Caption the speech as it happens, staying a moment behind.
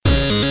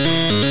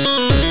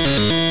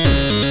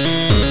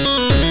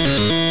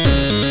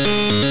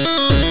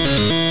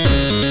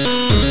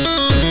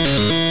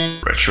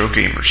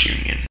Gamers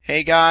Union.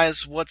 Hey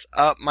guys, what's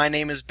up? My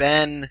name is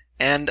Ben,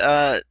 and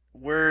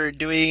we're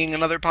doing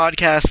another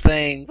podcast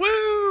thing.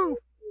 Woo!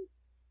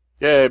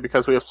 Yay,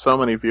 because we have so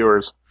many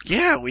viewers.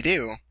 Yeah, we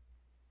do.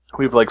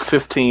 We have like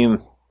 15.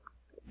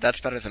 That's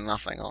better than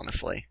nothing,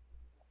 honestly.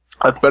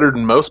 That's better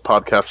than most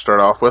podcasts start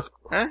off with.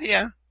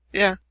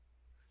 Yeah.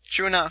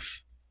 True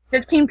enough.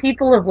 15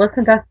 people have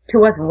listened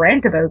to us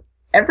rant about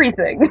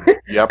everything.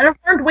 Yep. And I've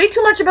learned way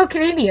too much about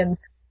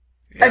Canadians.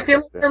 Yeah. I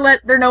feel like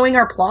they're knowing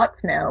our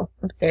plots now.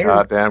 I'm scared.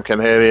 Goddamn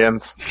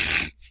Canadians.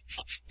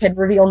 Can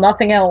reveal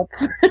nothing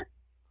else.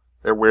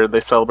 They're weird.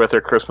 They celebrate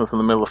their Christmas in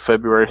the middle of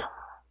February.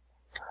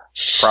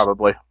 Shh.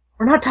 Probably.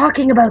 We're not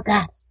talking about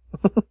that.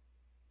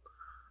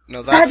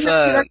 No, that's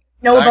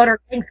know about our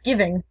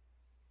Thanksgiving.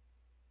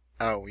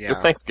 Oh yeah. Your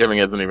Thanksgiving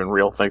isn't even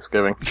real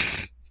Thanksgiving.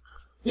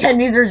 Yeah,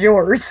 neither's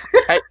yours.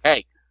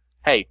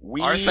 Hey, we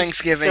Our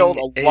Thanksgiving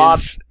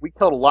we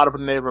killed a lot of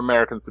Native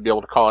Americans to be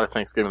able to call our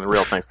Thanksgiving the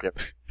real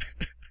Thanksgiving.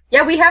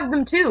 Yeah, we have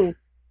them too.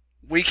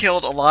 We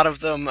killed a lot of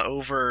them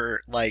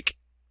over, like,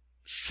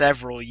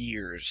 several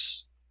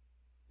years.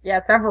 Yeah,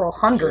 several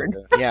hundred.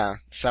 Yeah,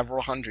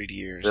 several hundred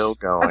years. Still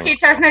going. Okay,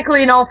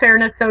 technically, in all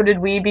fairness, so did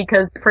we,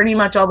 because pretty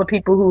much all the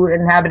people who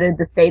inhabited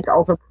the States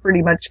also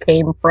pretty much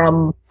came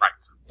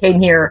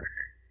here.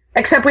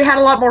 Except we had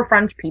a lot more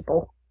French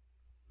people.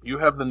 You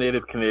have the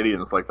Native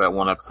Canadians like that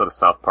one episode of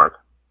South Park.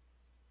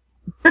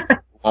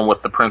 One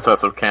with the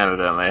Princess of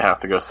Canada, and they have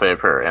to go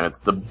save her, and it's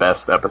the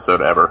best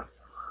episode ever.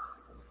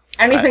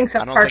 Anything I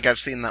South don't Park. think I've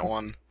seen that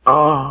one.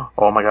 Oh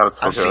my god,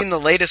 it's so I've good. seen the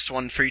latest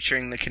one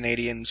featuring the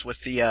Canadians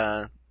with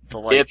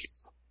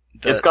It's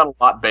got a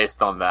lot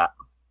based on that.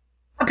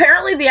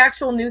 Apparently the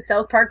actual new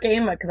South Park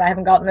game, because I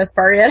haven't gotten this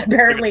far yet,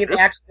 apparently they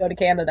actually go to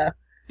Canada.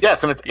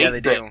 Yes, and it's 8-bit, Yeah,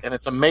 they do. and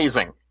it's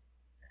amazing.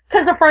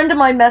 Because a friend of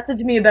mine messaged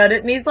me about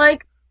it, and he's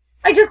like,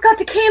 I just got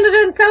to Canada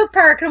and South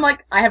Park, and I'm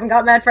like, I haven't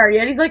gotten that far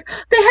yet. He's like,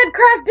 they had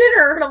craft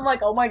dinner, and I'm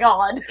like, oh my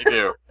god. They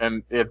do.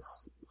 And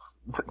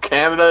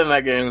Canada in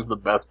that game is the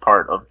best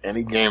part of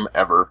any game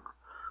ever.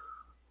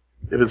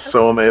 It is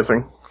so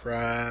amazing.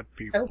 Crab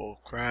people,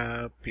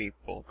 crab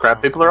people.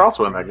 Crab people are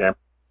also in that game.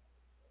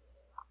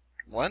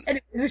 What?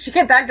 Anyways, we should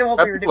get back to what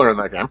Crab we were people doing.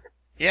 are in that game.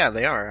 Yeah,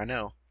 they are, I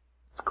know.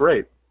 It's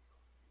great.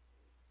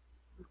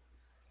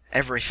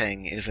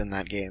 Everything is in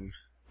that game.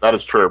 That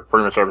is true.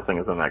 Pretty much everything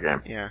is in that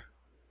game. Yeah.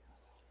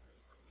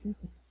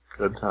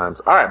 Good times.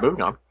 Alright,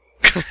 moving on.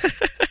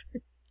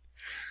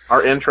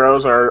 Our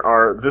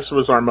intros this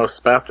was our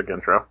most spastic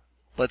intro.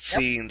 Let's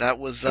see, that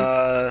was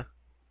a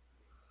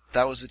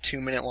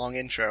 2-minute long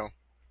intro.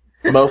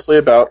 Mostly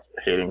about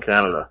hating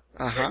Canada.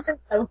 Uh-huh.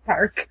 South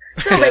Park.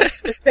 So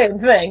it's the same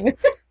thing.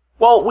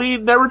 Well, we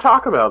never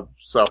talk about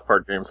South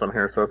Park games on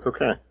here, so it's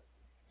okay.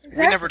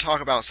 We never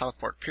talk about South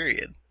Park,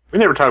 period. We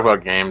never talk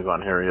about games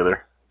on here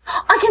either.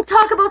 I can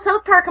talk about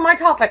South Park on my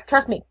topic,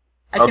 trust me.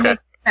 I can Okay. make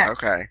that.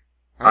 Okay.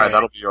 Alright,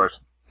 that'll be yours.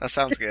 That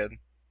sounds good.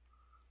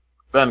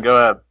 Ben, go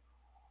ahead.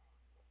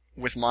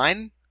 With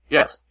mine?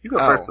 Yes, you go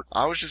Oh, first.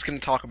 I was just gonna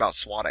talk about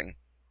swatting.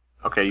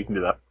 Okay, you can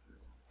do that.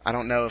 I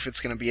don't know if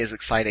it's gonna be as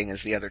exciting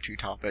as the other two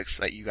topics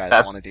that you guys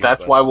want to do.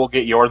 That's but- why we'll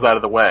get yours out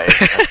of the way.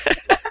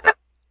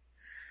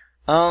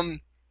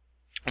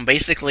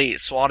 Basically,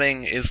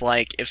 swatting is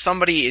like, if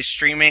somebody is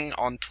streaming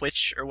on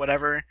Twitch or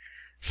whatever,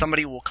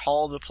 somebody will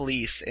call the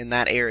police in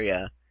that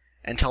area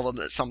and tell them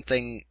that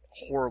something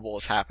horrible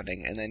is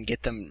happening, and then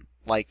get them,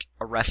 like,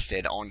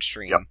 arrested on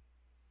stream. Yep.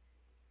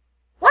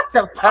 What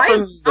the It's f- I have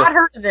happened- not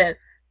heard of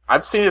this.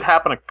 I've seen it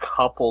happen a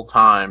couple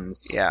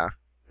times. Yeah.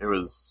 It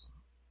was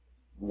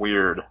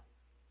weird.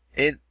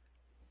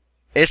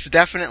 It's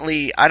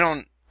definitely, I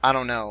don't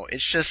know,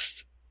 it's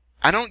just,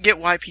 I don't get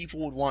why people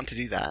would want to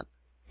do that.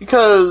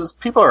 Because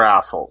people are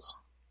assholes.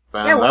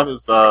 Ben, Yeah, well, that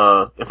is,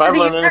 if I've the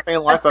learned US anything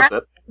in life, that's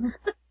it. has-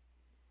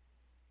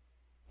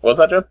 What was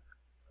that, Jim?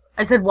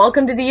 I said,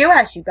 welcome to the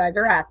US, you guys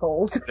are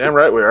assholes. Damn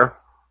right we are.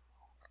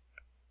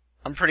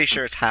 I'm pretty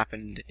sure it's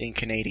happened in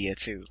Canada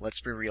too,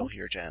 let's be real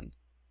here, Jen.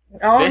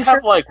 Oh, They I'm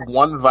have sure. like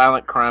one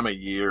violent crime a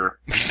year.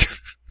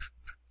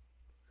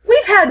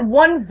 We've had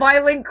one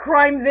violent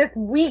crime this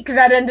week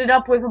that ended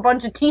up with a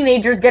bunch of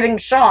teenagers getting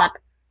shot.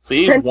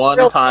 See, That's one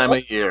so time cool.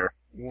 a year.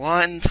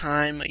 One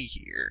time a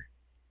year.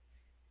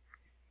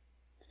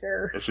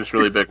 Sure. It's just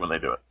really big when they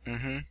do it.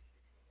 Mm-hmm.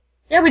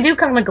 Yeah, we do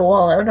kind of go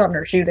all out on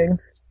our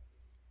shootings.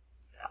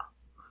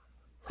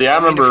 See, I I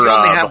mean, if remember you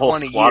only the have whole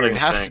one a year, swatting it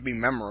has thing. to be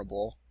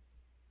memorable.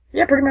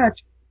 Yeah, pretty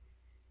much.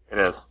 It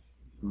is.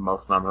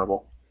 Most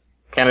memorable.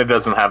 Canada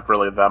doesn't have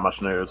really that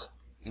much news.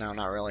 No,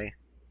 not really.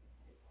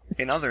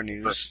 In other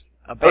news,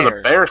 a There was bear.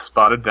 a bear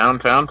spotted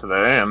downtown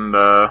today, and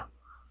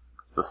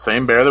it's the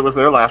same bear that was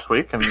there last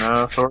week, and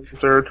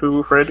authorities are too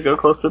afraid to go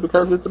close to it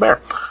because it's a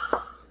bear.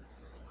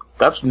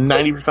 That's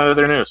 90% of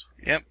their news.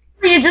 Yep.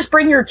 Or you just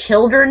bring your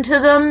children to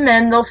them,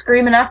 and they'll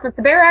scream enough that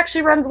the bear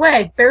actually runs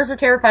away. Bears are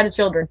terrified of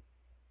children.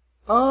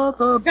 Oh,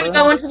 the You're gonna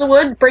bear. go into the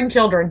woods, bring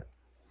children.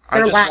 I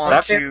They're just loud. want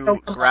Bears to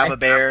don't come grab by. a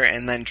bear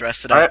and then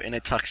dress it up Alright. in a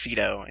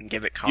tuxedo and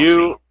give it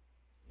coffee.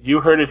 You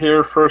heard it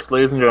here first,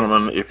 ladies and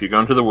gentlemen. If you go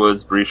into the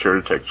woods, be sure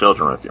to take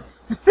children with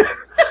you.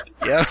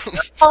 Yeah.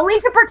 Only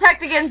to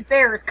protect against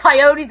bears.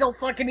 Coyotes will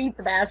fucking eat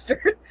the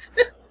bastards.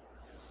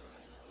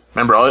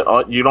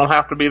 Remember, you don't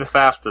have to be the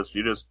fastest.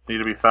 You just need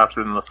to be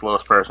faster than the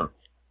slowest person.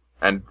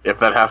 And if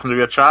that happens to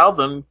be a child,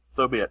 then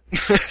so be it.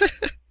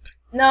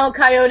 No,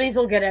 coyotes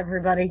will get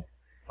everybody.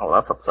 Oh,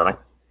 that's upsetting.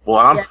 Well,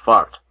 I'm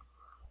fucked.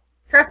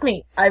 Trust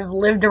me, I've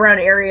lived around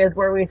areas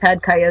where we've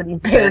had coyotes,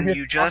 bears. Then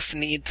you just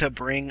need to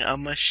bring a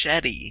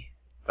machete.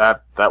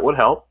 That would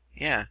help.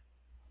 Yeah.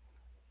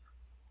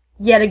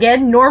 Yet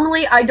again,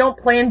 normally I don't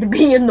plan to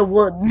be in the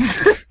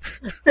woods.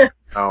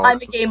 Oh, I'm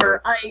a gamer.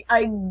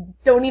 I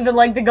don't even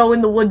like to go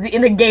in the woods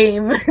in a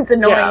game. It's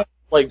annoying.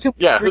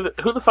 Yeah,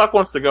 who the fuck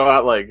wants to go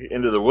out, like,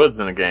 into the woods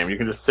in a game? You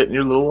can just sit in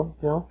your little,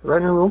 right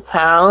in your little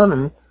town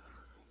and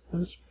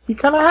just be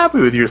kind of happy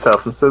with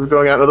yourself instead of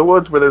going out into the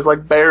woods where there's,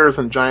 like, bears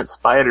and giant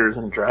spiders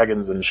and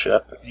dragons and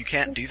shit. You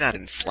can't do that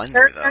in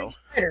Slender, though.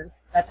 Spiders.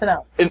 That's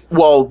enough.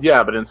 Well,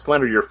 yeah, but in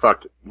Slender you're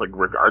fucked, like,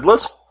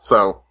 regardless,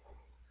 so...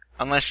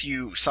 Unless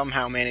you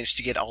somehow manage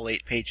to get all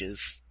 8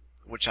 pages,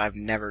 which I've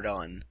never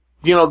done.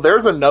 You know,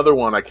 there's another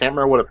one, I can't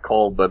remember what it's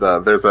called, but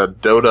there's a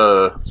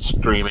Dota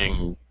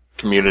streaming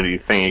community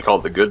thingy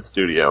called The Good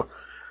Studio,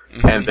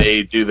 and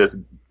they do this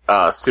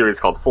series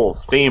called Full of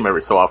Steam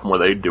every so often where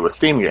they do a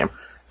Steam game.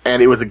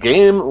 And it was a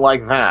game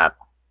like that,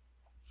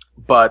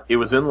 but it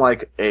was in,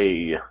 like,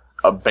 a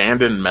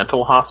abandoned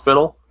mental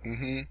hospital,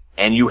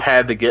 and you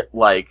had to get,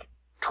 like,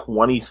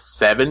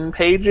 27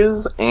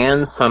 pages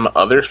and some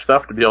other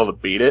stuff to be able to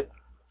beat it.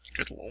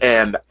 Good Lord.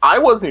 And I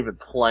wasn't even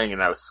playing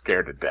and I was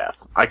scared to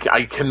death. I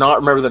cannot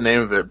remember the name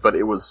of it, but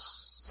it was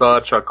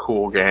such a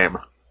cool game.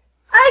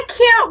 I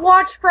can't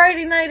watch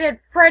Friday Night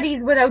at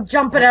Freddy's without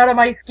jumping out of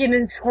my skin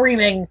and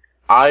screaming.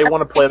 I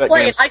want to play that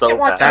game so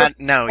bad.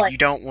 You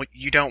don't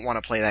want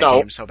to play that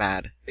game so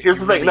bad. Here's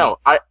the thing, no.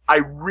 I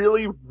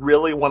really,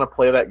 really want to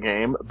play that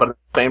game, but at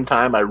the same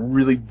time, I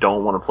really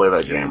don't want to play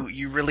that game.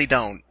 You really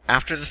don't.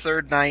 After the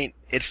third night,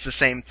 it's the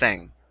same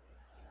thing.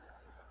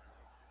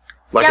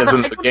 Like, as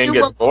in the game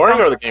gets boring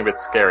or the game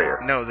gets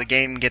scarier? No, the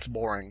game gets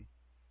boring.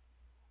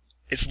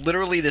 It's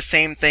literally the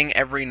same thing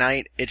every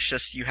night, it's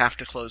just you have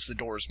to close the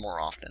doors more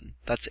often.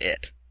 That's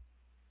it.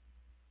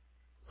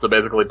 So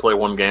basically play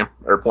one game,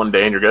 or one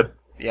day and you're good?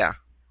 Yeah.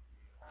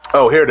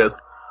 Oh, here it is.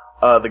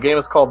 The game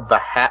is called The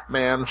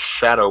Hatman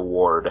Shadow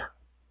Ward.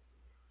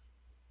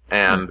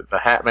 And the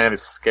Hatman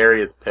is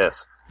scary as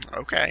piss.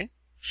 Okay,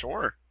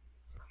 sure.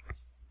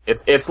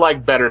 It's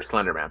like better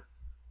Slenderman.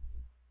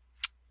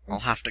 I'll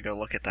have to go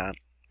look at that.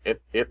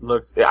 It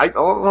looks... I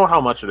don't know how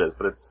much it is,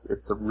 but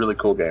it's a really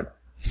cool game.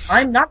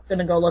 I'm not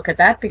gonna go look at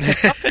that because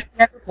I'll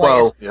never play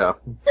Well, it. yeah.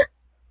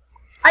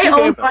 I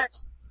own Five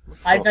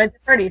Nights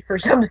at Freddy's for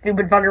some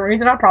stupid fucking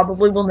reason. I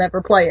probably will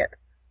never play it.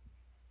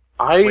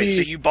 Wait,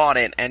 so you bought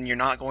it and you're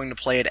not going to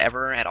play it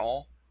ever at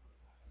all?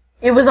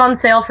 It was on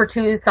sale for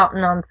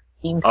 $2-something on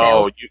Steam sale.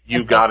 Oh,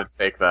 you gotta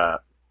take that.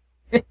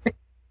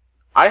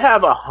 I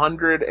have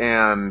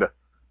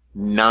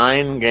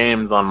 109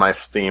 games on my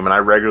Steam, and I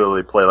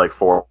regularly play like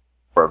 4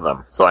 of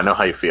them, so I know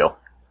how you feel.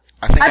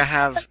 I think I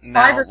have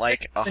now 5 or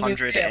like 6 of the new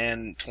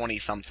 120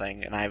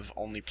 something, and I've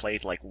only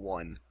played like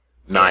 1.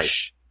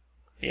 Nice.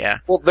 Yeah.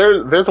 Well,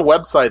 there's a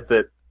website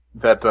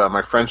that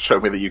my friend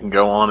showed me that you can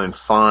go on and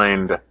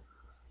find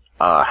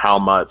how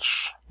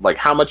much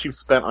you've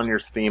spent on your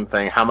Steam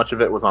thing, how much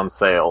of it was on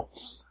sale,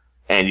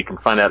 and you can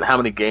find out how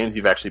many games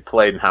you've actually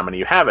played and how many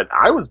you haven't.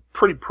 I was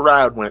pretty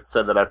proud when it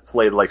said that I've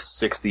played like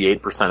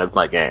 68% of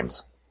my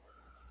games.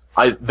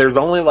 There's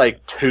only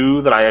like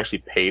 2 that I actually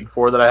paid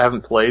for that I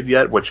haven't played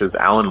yet, which is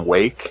Alan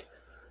Wake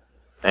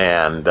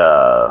and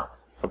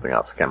something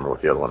else. I can't remember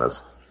what the other one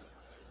is.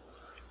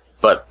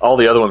 But all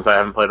the other ones I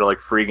haven't played are like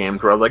free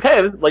games where I was like, hey,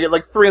 at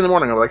like 3 in the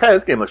morning, I was like, hey,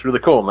 this game looks really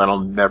cool, and then I'll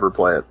never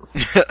play it.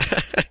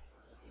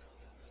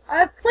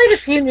 I've played a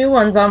few new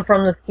ones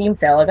from the Steam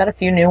sale. I got a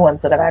few new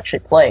ones that I've actually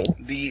played.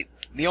 The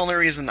only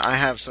reason I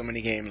have so many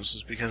games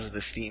is because of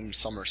the Steam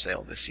summer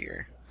sale this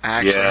year. I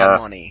actually had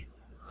money,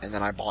 and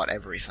then I bought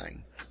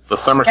everything. The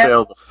summer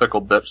sale is a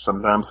fickle bitch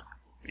sometimes.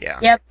 Yeah.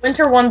 Yeah, the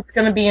winter one's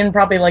gonna be in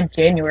probably like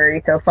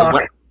January so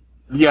far.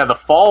 Yeah, the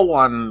fall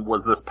one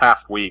was this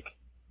past week.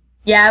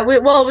 Yeah,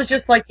 it was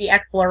just like the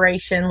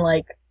exploration,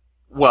 like...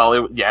 Well,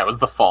 it was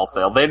the fall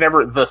sale.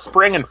 The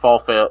spring and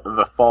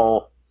the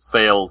fall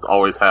sales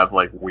always have,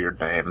 like, weird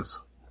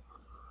names.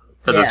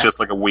 Because it's just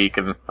like a week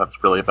and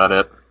that's really about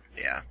it.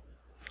 Yeah.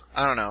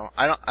 I don't know.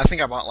 I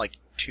think I bought like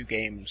 2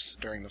 games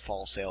during the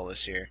fall sale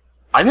this year.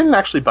 I didn't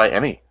actually buy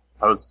any.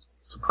 I was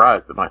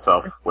surprised at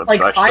myself, which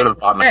like I should have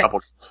bought in a couple...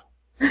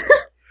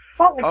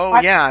 Oh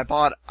yeah,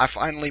 I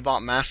finally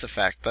bought Mass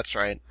Effect, that's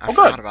right. I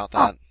forgot about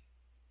that.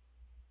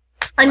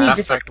 I need Mass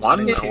to Effect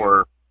 1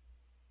 or...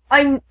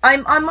 I'm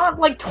on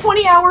like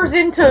 20 hours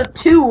into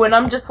 2 and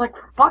I'm just like,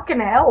 fucking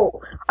hell.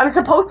 I'm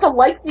supposed to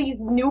like these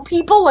new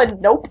people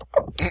and nope.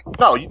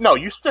 No,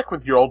 you stick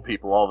with your old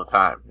people all the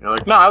time. You're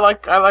like, no, I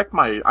like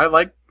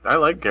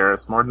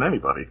Garrus more than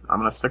anybody. I'm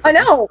gonna stick with I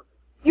know.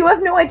 You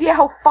have no idea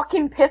how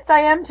fucking pissed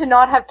I am to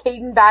not have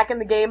Caden back in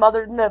the game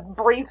other than the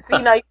brief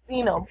scene I've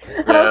seen him.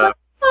 And I was like,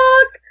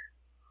 fuck.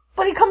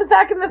 But he comes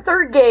back in the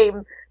 3rd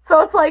game.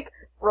 So it's like,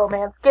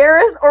 romance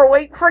Garrus or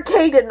wait for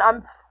Caden.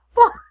 I'm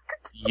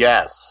fucked.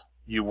 Yes.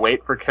 You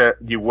wait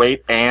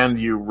and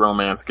you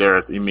romance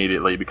Garrus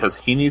immediately because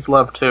he needs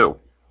love too.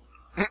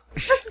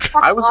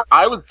 I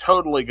was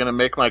totally gonna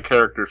make my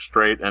character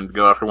straight and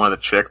go after one of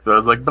the chicks, but I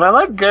was like, but I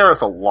like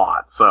Garrus a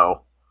lot,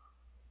 so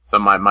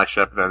my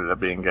ship ended up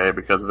being gay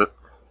because of it.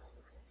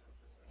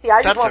 Yeah,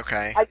 That's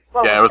okay. I just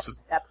want Yeah, it was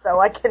just... so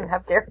I can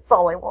have Garrus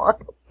all I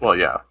want. Well,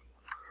 yeah.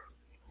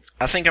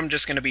 I think I'm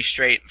just gonna be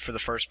straight for the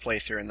first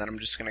playthrough, and then I'm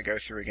just gonna go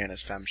through again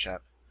as FemShep.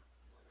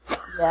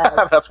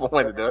 Yeah. That's one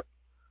way to do it.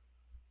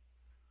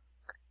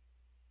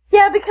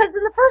 Yeah, because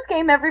in the first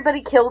game,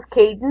 everybody kills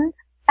Caden,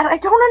 and I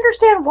don't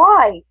understand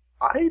why.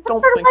 I What's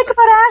don't there to think... like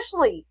about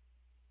Ashley?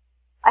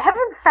 I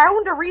haven't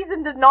found a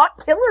reason to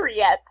not kill her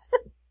yet.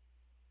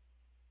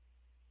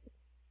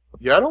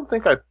 Yeah, I don't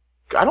think I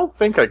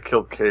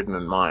killed Caden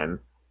in mine.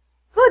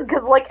 Good,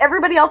 because, like,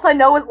 everybody else I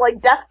know is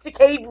like, death to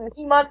Caden,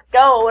 he must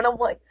go, and I'm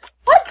like,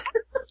 what?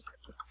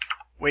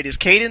 Wait, is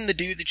Caden the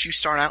dude that you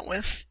start out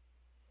with?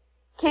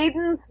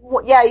 Caden's,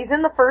 yeah, he's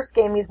in the first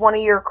game, he's one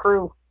of your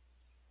crew.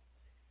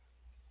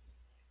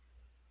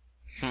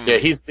 Yeah,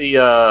 he's the,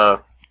 I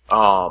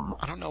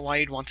don't know why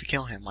you'd want to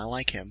kill him. I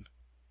like him.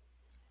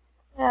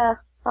 Yeah,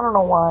 I don't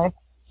know why.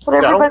 But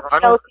everybody I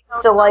know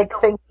seems to, like,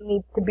 think he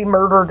needs to be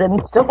murdered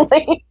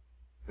instantly.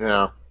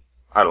 Yeah.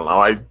 I don't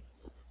know, I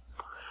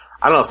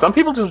don't know, some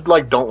people just,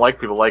 like, don't like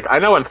people. Like, I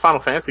know in Final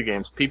Fantasy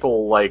games,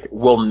 people, like,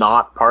 will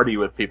not party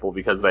with people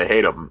because they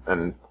hate them,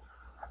 and,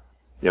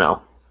 you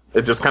know,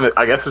 it just kind of,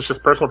 I guess it's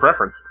just personal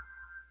preference.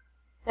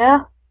 Yeah.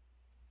 And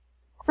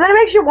then it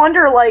makes you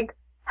wonder, like,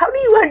 how do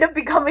you end up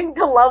becoming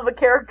to love a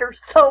character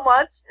so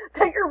much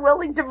that you're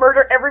willing to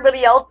murder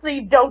everybody else so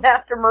you don't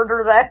have to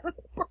murder them?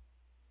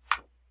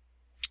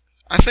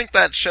 I think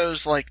that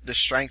shows, like, the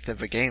strength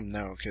of a game,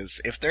 though,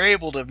 because if they're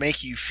able to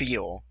make you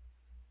feel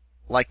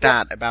like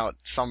that about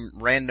some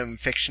random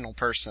fictional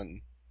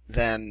person,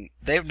 then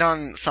they've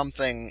done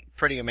something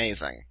pretty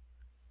amazing.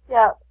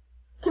 Yeah.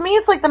 To me,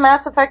 it's like the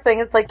Mass Effect thing.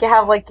 It's like you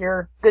have, like,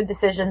 your good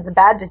decisions and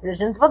bad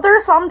decisions, but there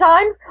are some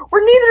times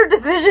where neither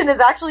decision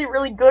is actually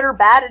really good or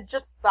bad, it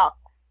just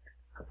sucks.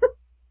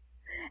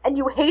 And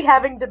you hate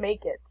having to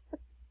make it.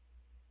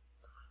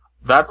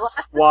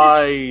 That's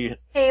why...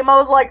 This game, I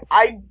was like,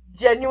 I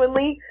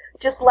genuinely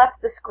just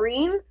left the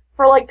screen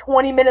for like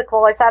 20 minutes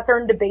while I sat there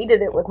and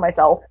debated it with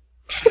myself.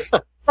 So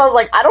I was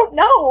like, I don't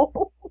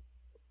know.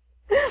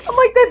 I'm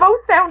like, they both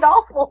sound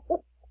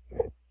awful.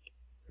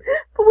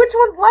 But which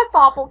one's less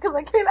awful? Because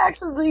I can't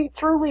actually be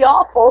truly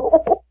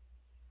awful.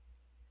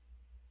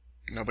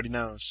 Nobody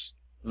knows.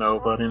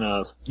 Nobody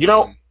knows. You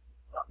know,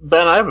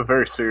 Ben, I have a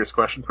very serious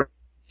question for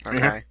you.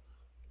 Okay.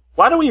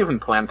 Why do we even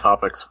plan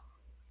topics?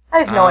 I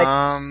have no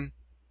idea.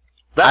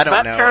 I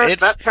don't know.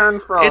 That turn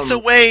from... It's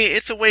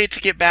a way to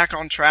get back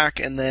on track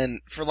and then,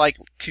 for like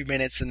 2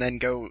 minutes, and then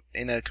go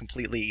in a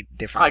completely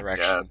different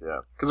direction. Guess, yeah.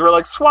 Because we're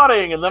like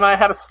swatting, and then I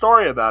had a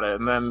story about it,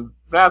 and then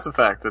Mass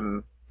Effect,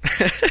 and...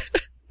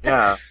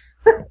 Yeah.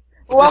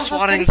 The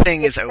swatting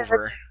thing is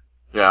over.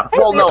 Yeah.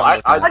 Well, no,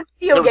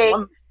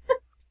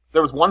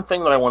 There was one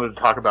thing that I wanted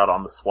to talk about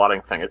on the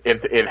swatting thing.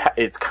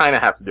 It's kind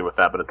of has to do with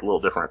that, but it's a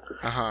little different.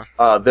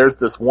 There's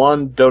this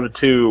one Dota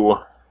 2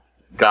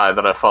 guy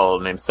that I follow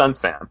named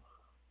Sunsfan.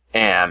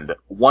 And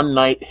one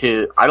night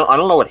I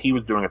don't know what he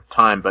was doing at the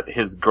time, but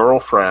his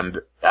girlfriend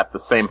at the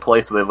same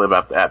place they live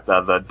at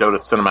the Dota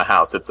Cinema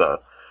House. It's a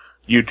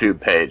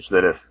YouTube page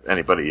that if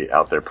anybody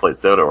out there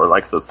plays Dota or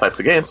likes those types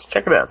of games,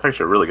 check it out. It's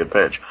actually a really good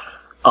page.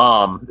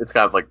 It's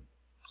got like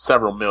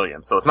several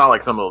million, so it's not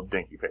like some little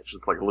dinky page.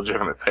 It's like a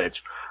legitimate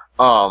page.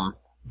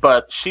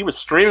 But she was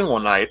streaming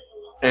one night,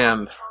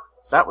 and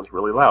that was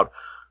really loud.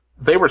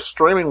 They were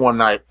streaming one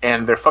night,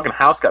 and their fucking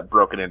house got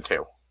broken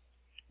into.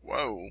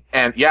 Whoa.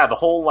 And yeah, the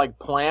whole like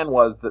plan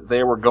was that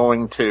they were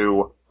going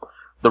to,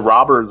 the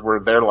robbers were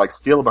there to like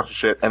steal a bunch of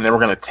shit, and they were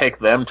going to take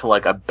them to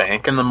like a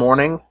bank in the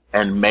morning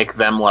and make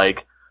them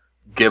like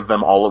give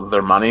them all of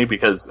their money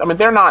because, I mean,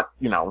 they're not,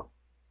 you know,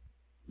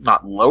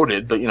 not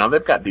loaded, but you know,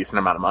 they've got a decent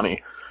amount of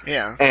money.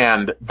 Yeah.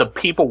 And the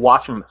people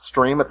watching the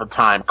stream at the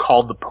time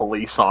called the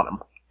police on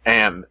them,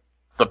 and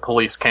the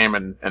police came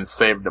and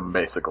saved them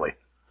basically.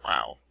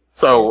 Wow.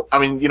 So, I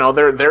mean, you know,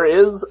 there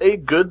is a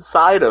good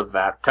side of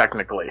that,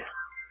 technically.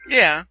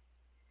 Yeah.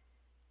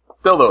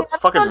 Still though, it's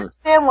fucking... I don't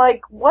understand,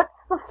 like,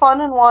 what's the fun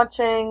in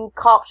watching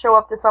cops show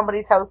up to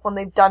somebody's house when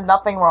they've done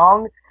nothing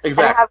wrong?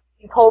 Exactly. And have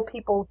these whole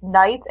people's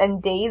nights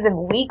and days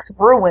and weeks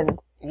ruined.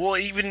 Well,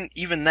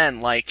 even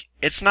then, like,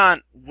 it's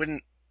not,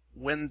 when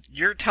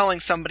you're telling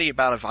somebody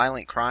about a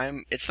violent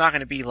crime, it's not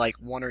going to be like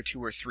 1 or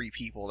 2 or 3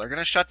 people. They're going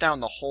to shut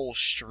down the whole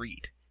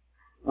street.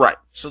 Right.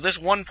 So this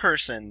one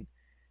person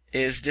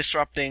is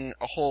disrupting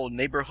a whole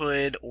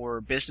neighborhood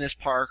or business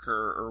park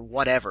or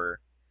whatever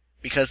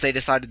because they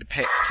decided to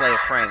play a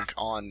prank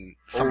on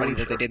somebody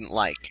that they didn't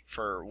like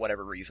for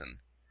whatever reason.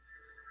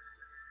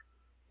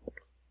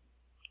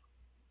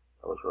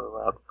 That was really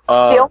loud.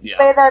 The only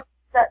way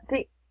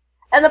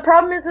and the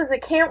problem is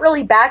it can't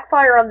really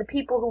backfire on the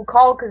people who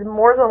call because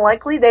more than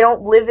likely they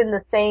don't live in the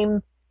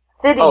same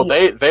city. Oh,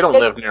 they don't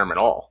live near him at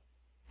all.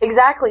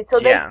 Exactly. So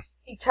they could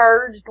be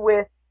charged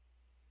with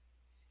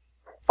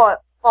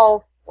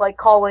false, like,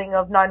 calling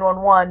of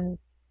 911.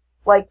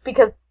 Like,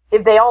 because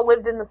if they all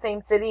lived in the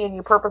same city and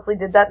you purposely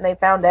did that and they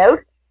found out,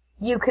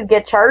 you could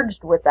get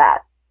charged with that.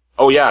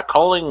 Oh yeah,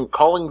 calling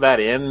that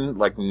in,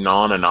 like,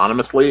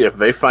 non-anonymously, if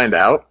they find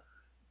out,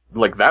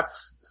 like,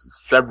 that's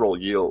several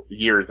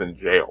years in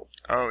jail.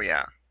 Oh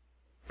yeah.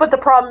 But the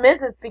problem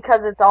is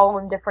because it's all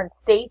in different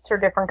states or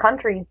different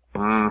countries,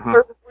 Mm-hmm.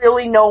 there's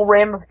really no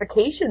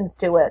ramifications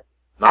to it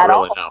Not at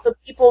really, all. no. So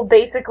people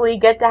basically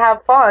get to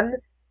have fun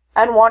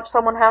and watch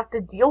someone have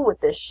to deal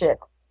with this shit.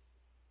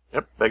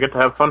 Yep, they get to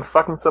have fun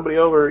fucking somebody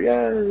over.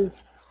 Yay.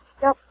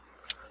 Yep.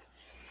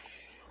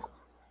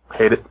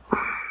 Hate it.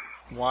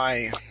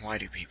 Why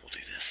do people do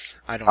this?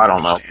 I don't know.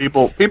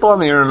 understand. People on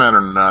the internet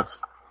are nuts.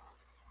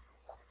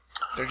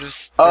 They're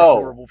just Oh.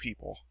 horrible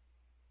people.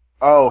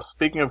 Oh,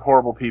 speaking of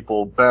horrible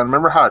people, Ben,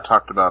 remember how I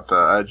talked about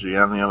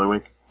IGN the other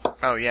week?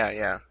 Oh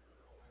yeah.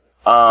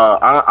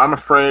 I'm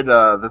afraid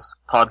this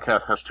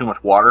podcast has too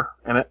much water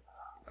in it.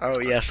 Oh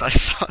yes, I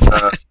saw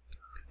that.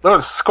 There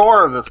was a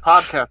score of this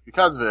podcast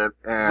because of it,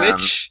 and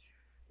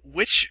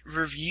Which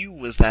review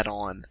was that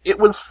on? it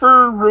was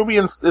for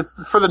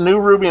it's for the new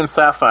Ruby and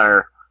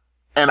Sapphire,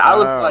 and I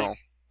was like,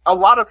 a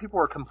lot of people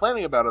were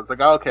complaining about it. I was like,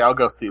 oh, okay, I'll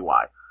go see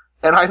why.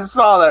 And I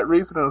saw that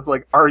reason, and I was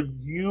like, are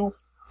you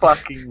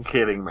fucking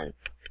kidding me?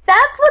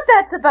 That's what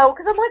that's about,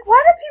 because I'm like,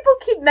 why do people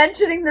keep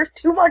mentioning there's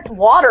too much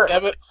water?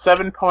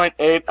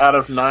 7.8 out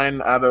of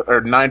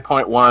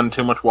 9.1,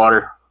 too much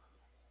water.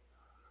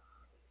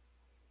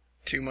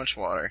 Too much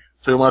water.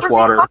 Too much Were they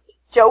water. fucking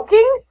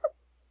joking?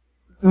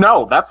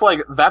 No, that's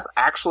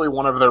actually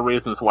one of their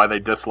reasons why they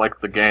dislike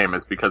the game,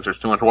 is because there's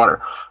too much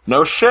water.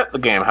 No shit, the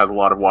game has a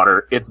lot of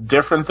water. It's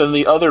different than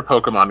the other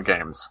Pokemon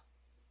games.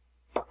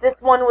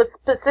 This one was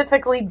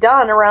specifically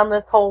done around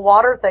this whole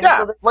water thing,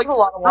 so there's a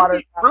lot of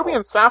water. Ruby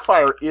and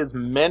Sapphire is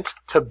meant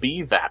to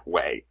be that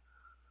way.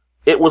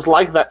 It was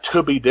like that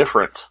to be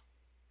different.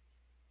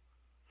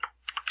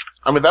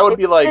 I mean, that would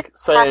be like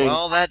saying...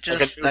 Well, that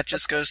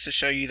just goes to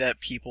show you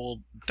that people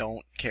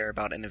don't care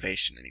about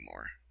innovation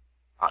anymore.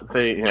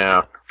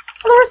 Yeah. Well,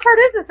 the worst part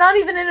is, it's not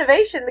even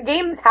innovation.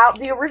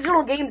 The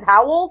original game's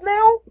how old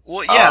now?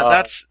 Well,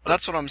 yeah,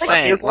 that's what I'm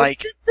saying.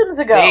 Like, systems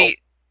ago.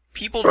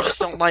 People just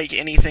don't like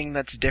anything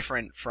that's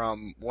different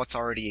from what's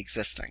already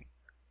existing.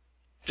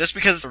 Just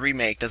because it's a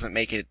remake doesn't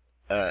make a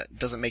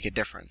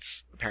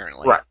difference,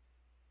 apparently. Right.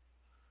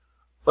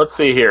 Let's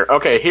see here.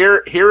 Okay,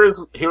 here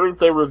is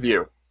their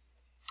review.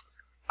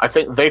 I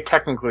think they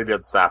technically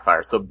did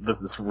Sapphire, so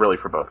this is really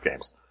for both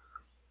games.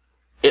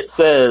 It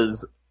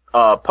says,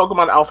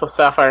 Pokemon Alpha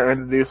Sapphire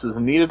introduces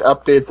needed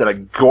updates and a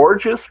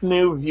gorgeous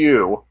new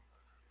view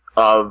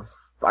of,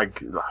 like,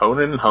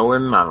 Hoenn, I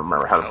don't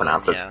remember how to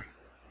pronounce it.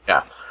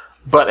 Yeah.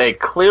 But a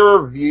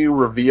clearer view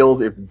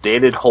reveals its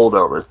dated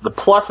holdovers. The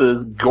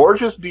pluses,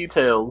 gorgeous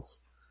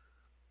details,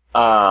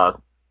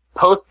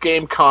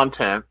 post-game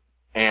content,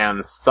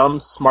 and some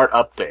smart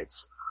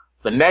updates.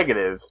 The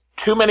negatives,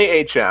 too many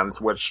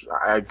HMs, which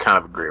I kind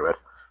of agree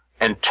with,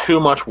 and too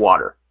much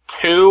water.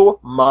 Too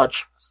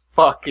much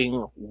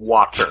fucking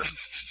water.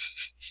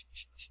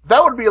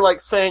 That would be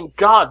like saying,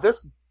 God,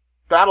 this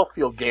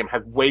Battlefield game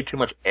has way too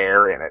much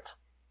air in it.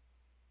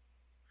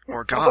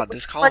 Or God,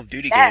 this Call of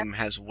Duty game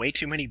has way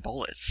too many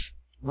bullets.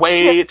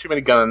 Way too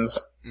many guns.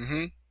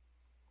 Mm-hmm.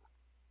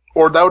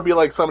 Or that would be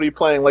like somebody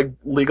playing like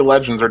League of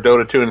Legends or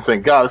Dota 2 and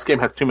saying, God, this game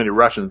has too many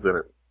Russians in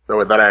it.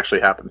 Though that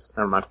actually happens.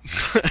 Never mind.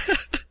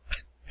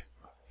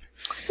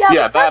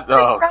 Yeah, that,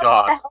 oh God.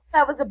 What the hell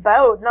that was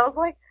about, and I was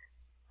like,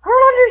 I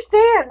don't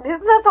understand.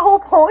 Isn't that the whole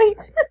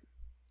point?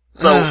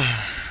 So,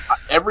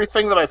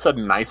 everything that I said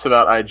nice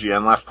about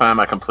IGN last time,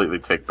 I completely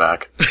take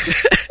back.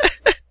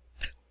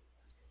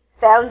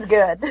 Sounds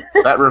good.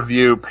 That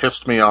review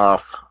pissed me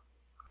off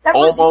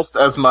almost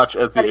as much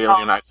as the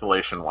Alien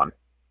Isolation one.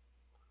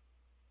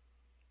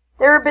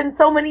 There have been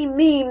so many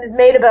memes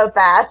made about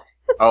that.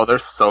 Oh,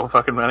 there's so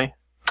fucking many.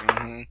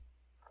 Mm-hmm.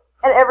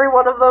 And every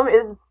one of them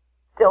is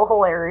still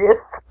hilarious.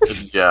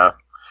 Yeah.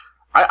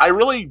 I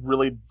really,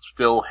 really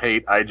still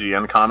hate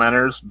IGN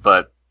commenters,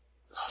 but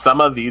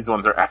some of these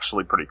ones are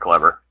actually pretty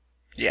clever.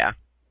 Yeah.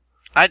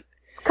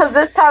 Because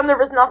this time there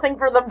was nothing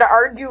for them to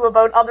argue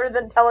about other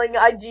than telling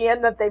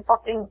IGN that they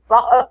fucking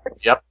suck.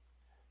 Yep.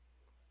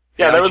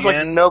 Yeah, there was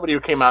like nobody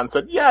who came out and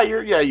said,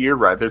 you're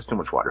right, there's too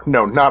much water.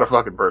 No, not a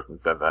fucking person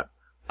said that.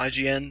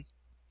 IGN,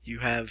 you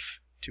have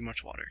too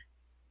much water.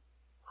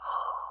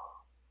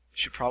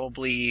 Should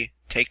probably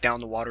take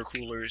down the water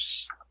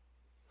coolers,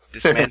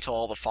 dismantle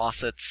all the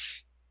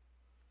faucets,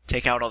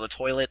 take out all the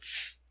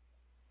toilets.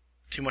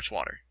 Too much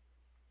water.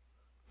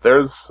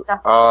 There's,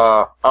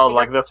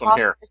 like this one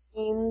here.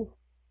 Machines.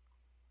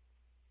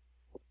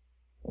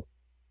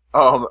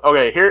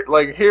 Okay,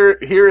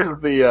 here is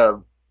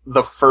the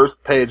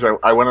first page.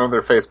 I went on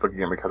their Facebook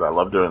again because I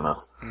love doing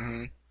this.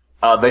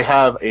 Mm-hmm. They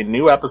have a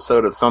new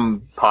episode of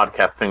some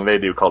podcast thing they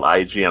do called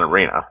IGN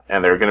Arena,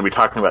 and they're going to be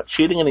talking about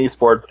cheating in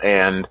esports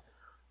and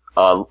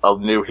a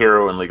new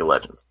hero in League of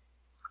Legends.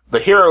 The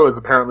hero is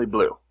apparently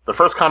blue. The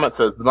first comment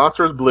says, the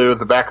monster is blue,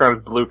 the background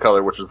is blue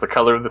color, which is the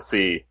color of the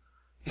sea,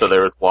 so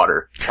there is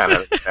water. 10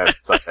 out of 10,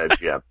 suck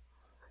IGN.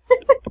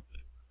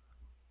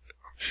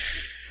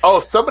 Oh,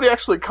 somebody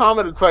actually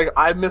commented saying,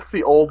 I miss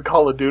the old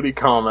Call of Duty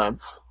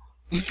comments.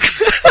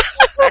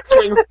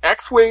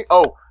 X-Wing,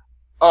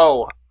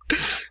 oh.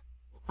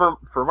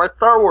 For my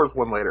Star Wars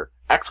one later.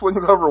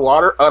 X-Wings over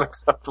water,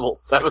 unacceptable,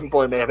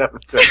 7.8 out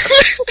of 10.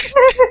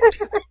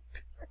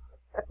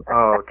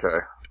 Oh, okay.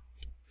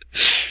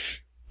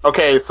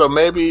 Okay, so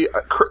maybe,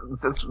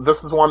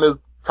 this is one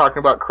is talking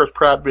about Chris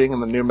Pratt being in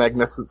the new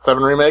Magnificent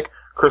 7 remake.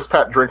 Chris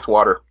Pratt drinks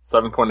water,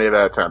 7.8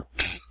 out of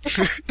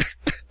 10.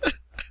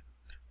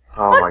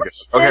 Oh my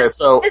gosh. Okay,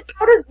 so...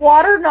 How does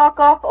water knock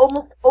off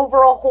almost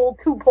over a whole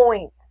 2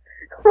 points?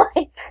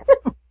 Like...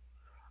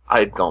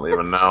 I don't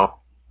even know.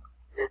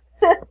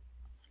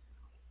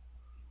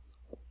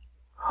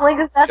 Like,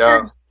 is that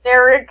their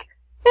generic?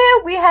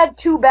 Yeah, we had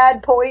 2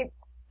 bad points.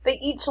 They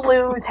each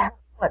lose,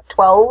 what,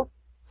 12?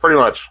 Pretty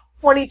much.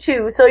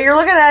 22. So you're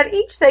looking at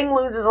each thing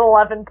loses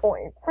 11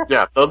 points.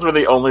 Yeah, those were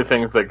the only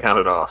things that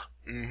counted off.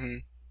 Mm-hmm.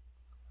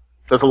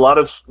 There's a lot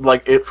of,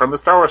 from the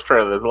Star Wars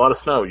trailer, there's a lot of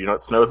snow. You know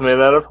what snow is made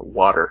out of?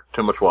 Water.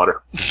 Too much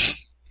water.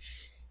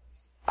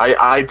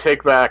 I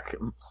take back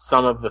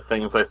some of the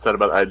things I said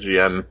about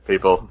IGN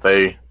people.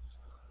 They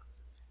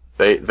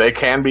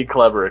can be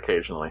clever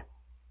occasionally.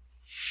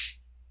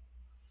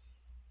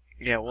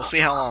 Yeah, we'll see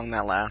how long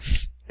that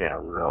lasts. Yeah,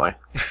 really.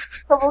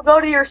 So we'll go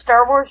to your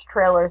Star Wars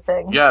trailer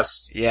thing.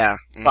 Yes. Yeah.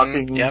 Mm-hmm.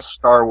 Fucking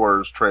Star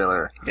Wars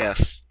trailer.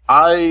 Yes.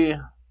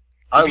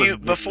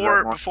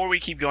 Before we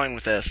keep going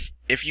with this,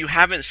 if you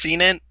haven't seen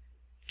it,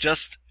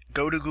 just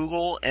go to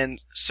Google and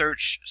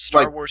search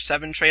Star Wars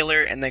 7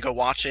 trailer and then go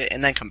watch it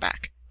and then come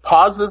back.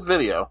 Pause this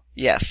video.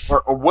 Yes.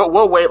 Or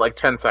we'll wait like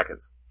 10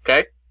 seconds,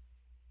 okay?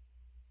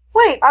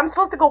 Wait, I'm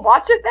supposed to go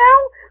watch it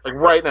now? Like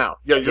right now.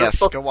 Yeah, you're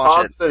supposed to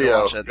pause the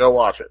video, go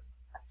watch it.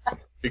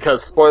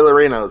 Because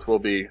spoilerinos will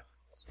be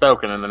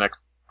spoken in the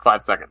next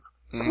 5 seconds.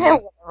 Mm-hmm. Yeah,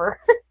 whatever.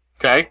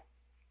 Okay?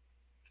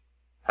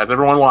 Has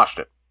everyone watched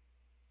it?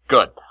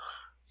 Good.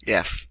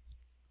 Yes.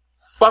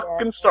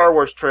 Fucking Star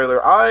Wars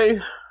trailer.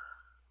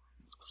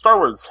 Star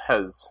Wars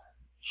has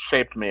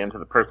shaped me into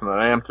the person that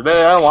I am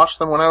today. I watched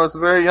them when I was a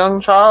very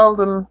young child,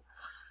 and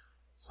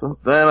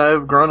since then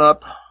I've grown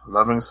up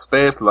loving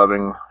space,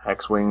 loving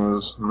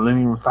X-Wings,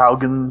 Millennium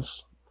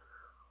Falcons,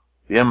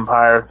 the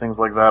Empire, things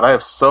like that. I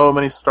have so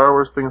many Star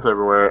Wars things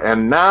everywhere,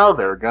 and now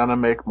they're gonna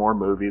make more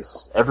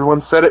movies.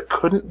 Everyone said it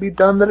couldn't be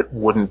done, that it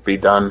wouldn't be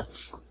done.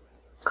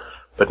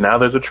 But now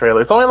there's a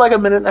trailer. It's only like a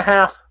minute and a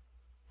half,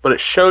 but it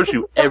shows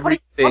you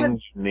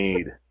everything you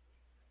need.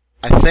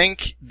 I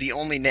think the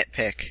only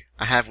nitpick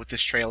I have with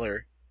this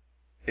trailer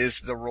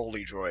is the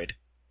Rolly droid.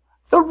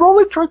 The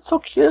Rolly droid's so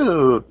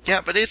cute. Yeah,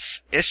 but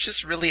it's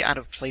just really out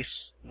of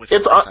place with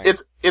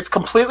it's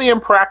completely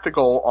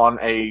impractical on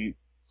a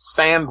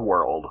sand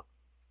world,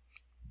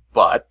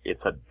 but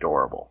it's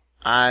adorable.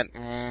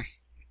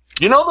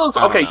 You know those?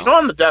 Okay, you know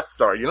on the Death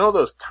Star, you know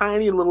those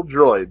tiny little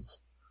droids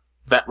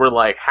that were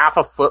like half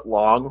a foot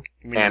long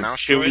and mouse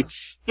Chewie.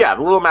 droids? Yeah,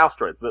 the little mouse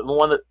droids, the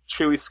one that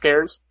Chewie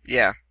scares.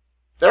 Yeah.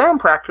 They're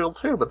impractical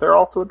too, but they're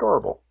also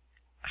adorable.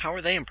 How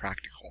are they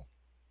impractical?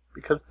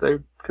 Because they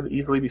could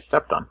easily be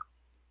stepped on.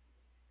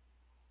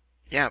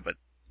 Yeah, but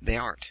they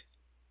aren't.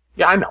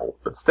 Yeah, I know,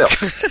 but still.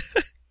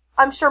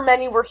 I'm sure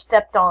many were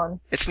stepped on.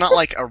 It's not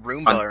like a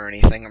Roomba or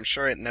anything. I'm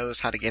sure it knows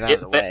how to get out of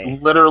the way.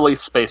 Literally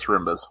space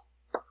Roombas.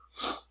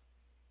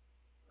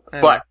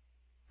 But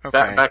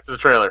okay. back to the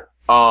trailer.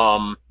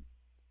 When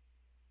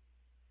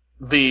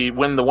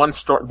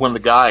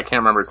the guy, I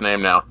can't remember his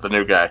name now, the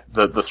new guy,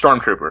 the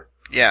stormtrooper,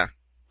 yeah,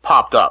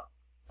 popped up.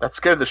 That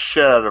scared the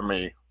shit out of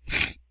me.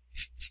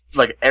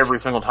 Like every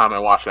single time I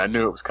watched it, I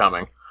knew it was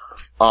coming.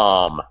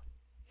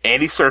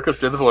 Andy Serkis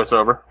did the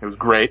voiceover. It was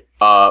great.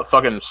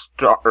 Fucking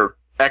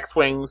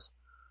X-Wings,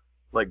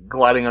 like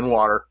gliding on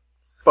water.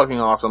 Fucking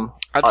awesome.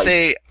 I'd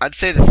say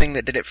the thing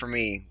that did it for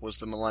me was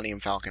the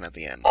Millennium Falcon at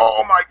the end.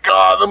 Oh my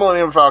god, the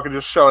Millennium Falcon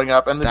just showing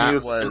up and the that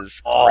music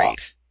was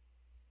great.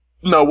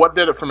 No, what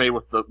did it for me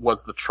was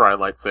the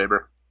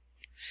tri-lightsaber.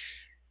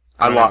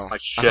 I lost my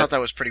shit. I thought that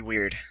was pretty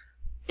weird.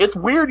 It's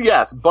weird,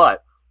 yes,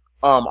 but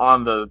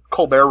on the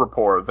Colbert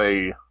Report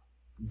they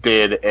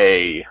did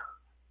he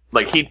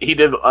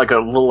did like a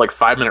little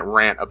 5-minute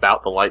rant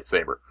about the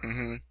lightsaber.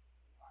 Mm-hmm.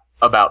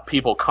 About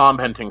people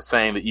commenting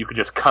saying that you could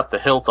just cut the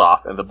hilt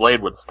off and the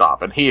blade would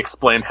stop, and he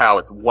explained how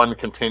it's one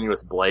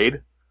continuous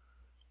blade.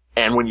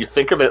 And when you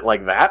think of it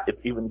like that,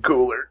 it's even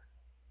cooler.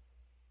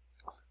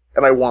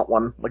 And I want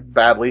one,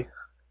 badly.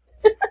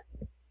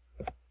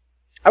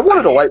 I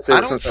wanted a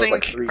lightsaber since I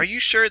was 3. Are you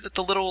sure that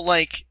the little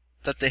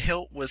that the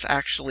hilt was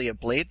actually a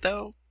blade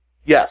though?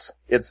 Yes,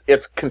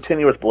 it's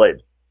continuous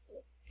blade.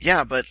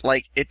 Yeah, but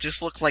it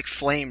just looked like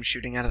flame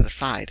shooting out of the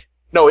side.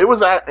 No, it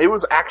was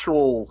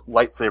actual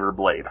lightsaber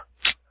blade.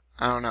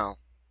 I don't know.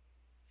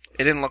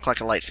 It didn't look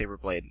like a lightsaber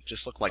blade. It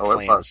just looked like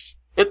flames.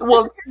 It's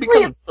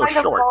because it's so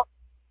short.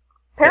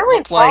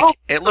 Apparently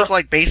it looked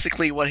like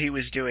basically what he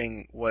was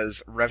doing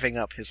was revving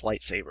up his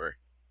lightsaber.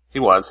 He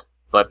was.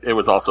 but it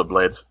was also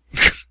blades.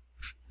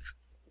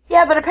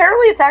 Yeah, but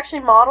apparently it's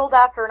actually modeled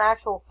after an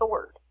actual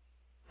sword.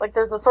 Like,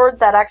 there's a sword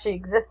that actually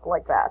exists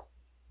like that.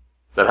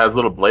 That has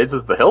little blades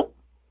as the hilt?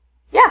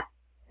 Yeah.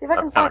 See if I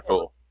That's can kind find of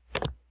cool.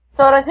 it.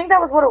 So I think that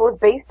was what it was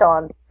based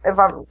on. If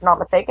I'm not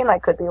mistaken, I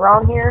could be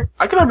wrong here.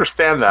 I can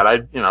understand that.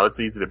 It's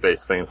easy to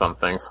base things on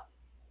things.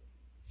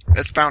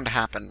 It's bound to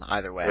happen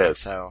either way, It is.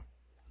 so...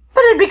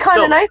 But it'd be kind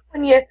Still- of nice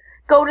when you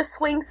go to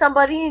swing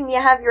somebody and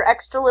you have your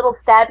extra little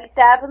stabby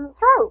stab in the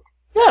throat.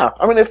 Yeah,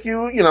 I mean, if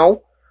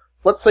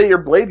let's say your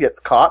blade gets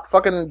caught,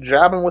 fucking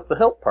jab him with the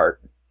hilt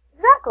part.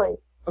 Exactly.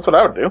 That's what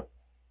I would do.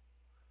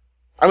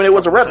 I mean, it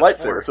was a red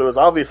That's lightsaber, for. so it was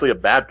obviously a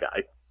bad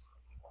guy.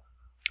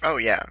 Oh,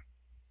 yeah.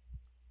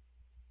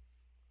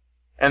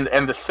 And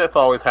the Sith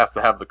always has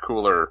to have the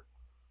cooler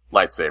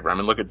lightsaber. I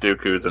mean, look at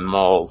Dooku's and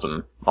Maul's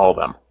and all of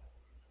them.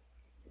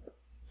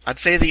 I'd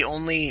say the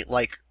only,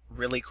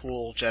 really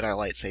cool Jedi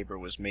lightsaber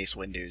was Mace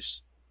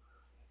Windu's.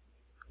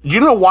 You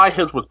know why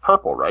his was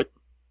purple, right?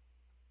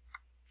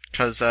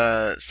 Because,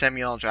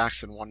 Samuel L.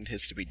 Jackson wanted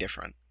his to be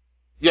different.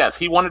 Yes,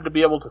 he wanted to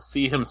be able to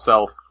see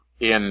himself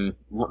in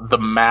the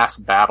mass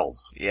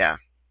battles. Yeah.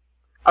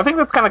 I think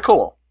that's kind of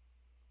cool.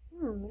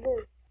 It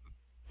is.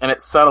 And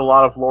it set a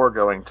lot of lore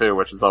going, too,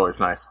 which is always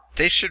nice.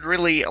 They should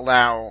really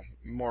allow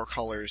more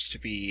colors to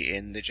be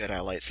in the Jedi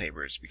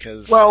lightsabers,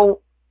 because...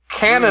 Well, Green.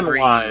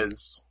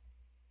 canon-wise,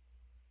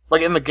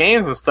 like in the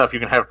games and stuff, you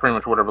can have pretty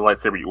much whatever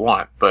lightsaber you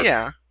want, but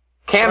yeah.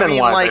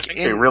 canon-wise, I think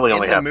they really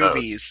only have the those.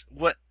 movies,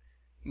 what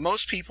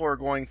most people are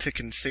going to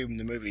consume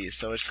the movies,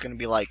 so it's going to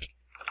be like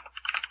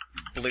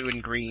blue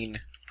and green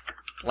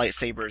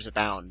lightsabers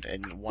abound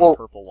and one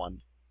purple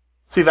one.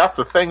 See, that's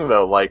the thing,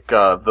 though. Like,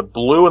 the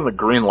blue and the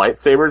green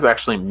lightsabers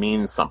actually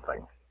mean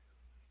something.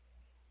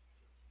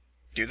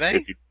 Do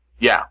they?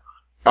 Yeah.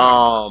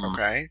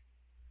 Okay.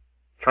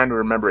 Trying to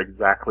remember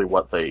exactly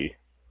what they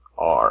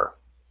are.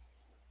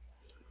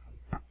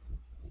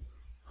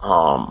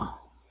 Hold on.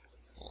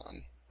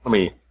 Let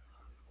me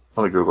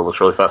Google this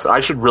really fast.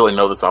 I should really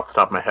know this off the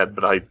top of my head,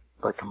 but I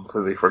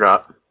completely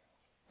forgot.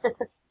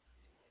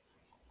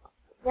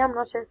 Yeah, I'm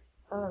not sure.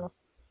 I don't know.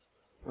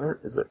 Where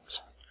is it?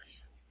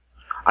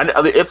 I know,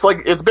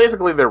 it's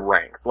basically their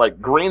ranks.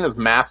 Like, green is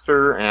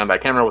master, and I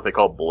can't remember what they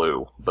call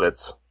blue, but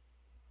it's,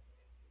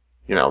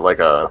 like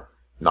a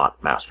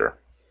not master.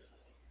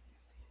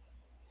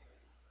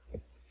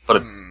 But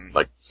it's,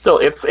 still,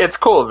 it's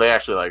cool that they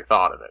actually,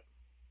 thought of it.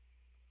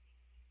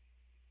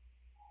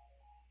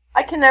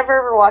 I can never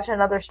ever watch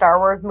another Star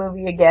Wars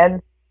movie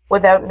again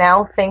without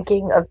now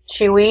thinking of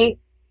Chewie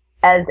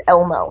as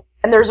Elmo.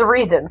 And there's a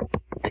reason.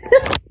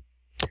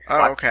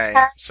 Oh, okay.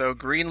 So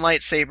green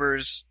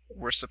lightsabers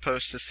were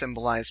supposed to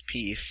symbolize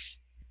peace.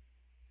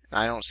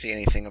 I don't see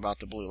anything about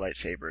the blue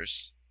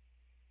lightsabers.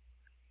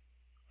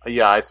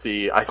 Yeah, I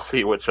see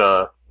which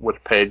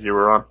page you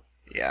were on.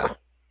 Yeah.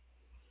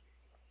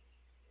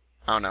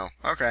 Oh no.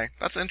 Okay,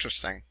 that's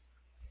interesting.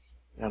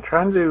 Yeah, I'm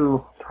trying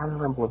to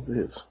remember what it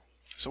is.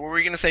 So what were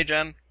you gonna say,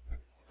 Jen?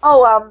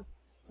 Oh,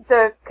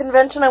 the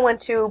convention I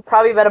went to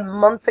probably about a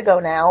month ago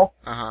now.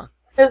 Uh-huh.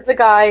 There's the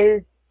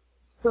guys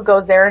who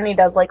goes there and he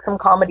does some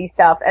comedy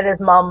stuff, and his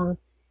mom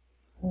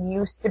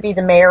used to be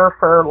the mayor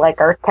for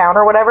our town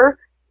or whatever.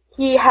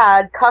 He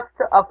had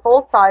a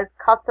full-size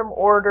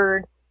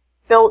custom-ordered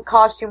built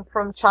costume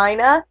from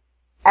China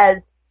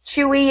as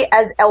Chewie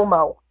as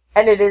Elmo,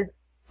 and it is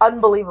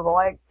unbelievable.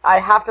 I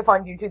have to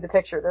find you the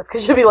picture of this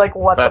because you'll be like,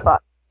 what the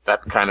fuck?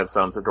 That kind of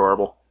sounds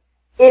adorable.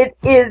 It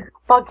is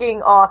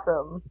fucking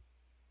awesome.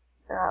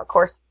 Of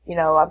course,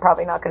 I'm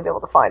probably not going to be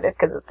able to find it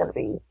because it's going to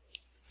be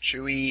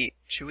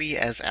Chewie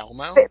as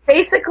Elmo?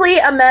 Basically,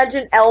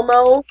 imagine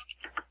Elmo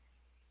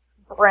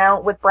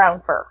with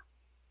brown fur.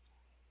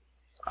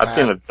 I've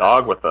seen a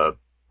dog with a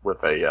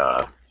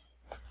Now,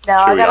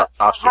 Chewie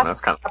costume.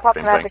 That's kind I of the probably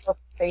same have thing. to go to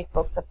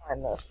Facebook to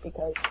find this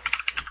because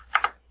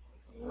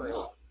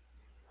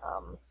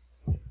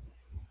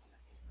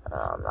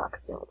I'm not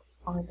going to be able to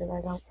find it,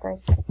 I don't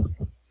think.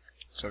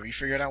 So have you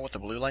figured out what the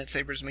blue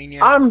lightsabers mean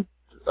yet? I'm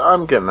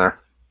getting there.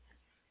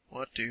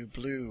 What do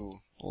blue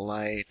Oh.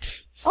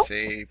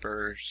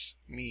 lightsabers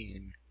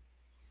mean?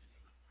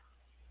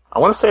 I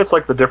want to say it's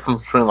like the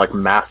difference between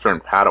Master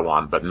and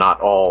Padawan, but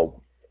not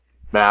all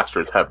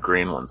Masters have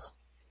green ones.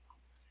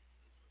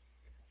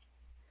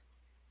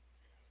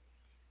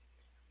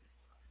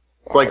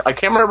 It's I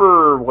can't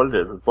remember what it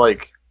is. It's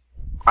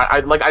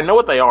I know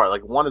what they are.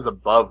 One is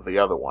above the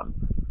other one,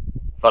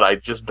 but I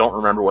just don't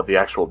remember what the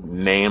actual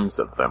names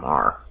of them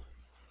are.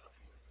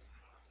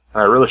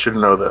 I really should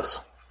know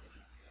this.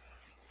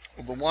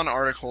 Well, the one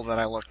article that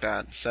I looked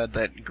at said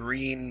that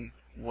green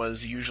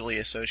was usually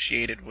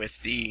associated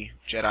with the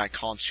Jedi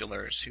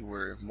consulars, who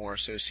were more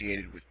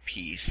associated with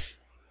peace.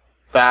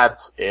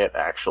 That's it,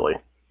 actually.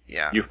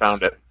 Yeah. You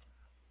found it.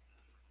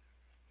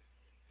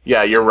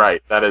 Yeah, you're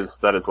right. That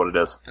is what it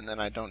is. And then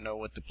I don't know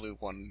what the blue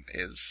one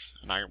is,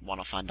 and I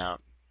want to find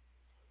out.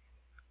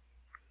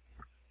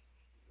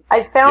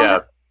 I found Yeah.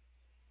 it.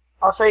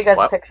 I'll show you guys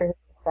What? the picture in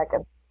a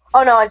second.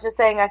 Oh no, I was just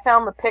saying I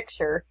found the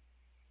picture.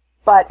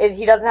 but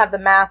he doesn't have the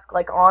mask,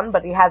 like, on,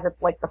 but he has it,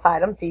 like,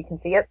 beside him so you can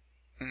see it.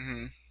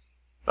 Mm-hmm.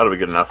 That'll be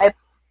good enough.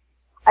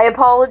 I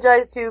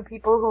apologize to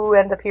people who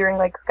end up hearing,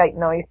 like, Skype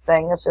noise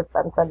thing. It's just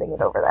I'm sending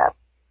it over that.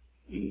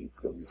 It's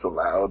gonna be so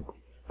loud.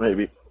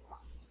 Maybe.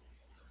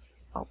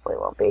 Hopefully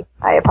it won't be.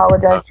 I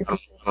apologize to people.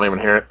 I don't even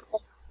hear it.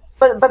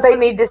 But they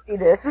need to see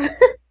this.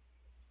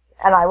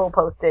 And I will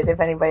post it if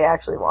anybody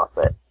actually wants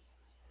it.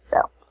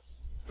 So.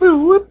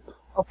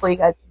 Hopefully you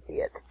guys can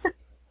see it.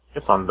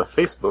 It's on the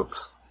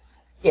Facebooks.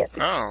 Yes.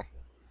 Oh.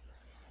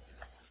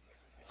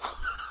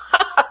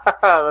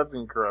 That's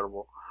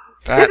incredible.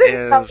 That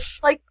Isn't it, is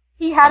like,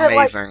 he had it,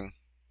 like, amazing.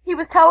 he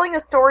was telling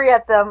a story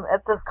at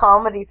this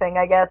comedy thing,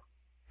 I guess,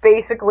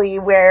 basically,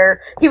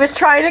 where he was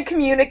trying to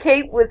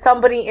communicate with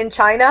somebody in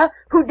China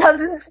who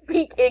doesn't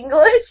speak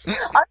English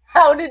on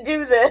how to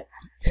do this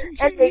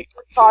and make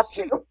this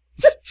costume.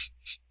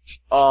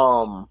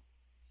 I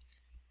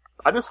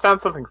just found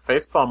something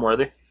facepalm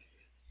worthy.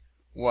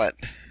 What?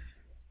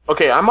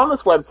 Okay, I'm on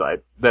this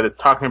website that is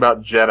talking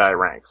about Jedi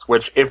ranks,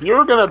 which, if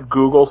you're gonna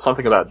Google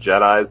something about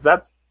Jedis,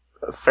 that's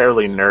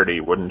fairly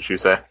nerdy, wouldn't you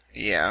say?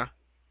 Yeah.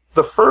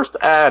 The first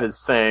ad is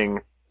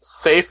saying,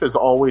 safe is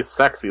always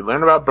sexy.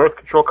 Learn about birth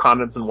control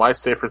condoms and why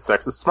safer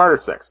sex is smarter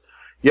sex.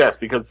 Yes,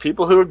 because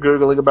people who are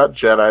Googling about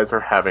Jedis are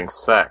having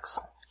sex.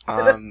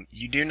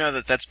 You do know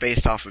that that's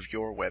based off of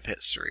your web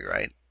history,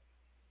 right?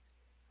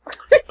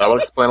 That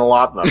would explain a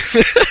lot, though.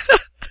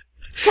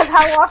 Because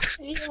how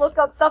often do you look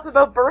up stuff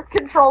about birth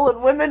control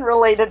and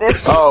women-related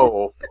issues?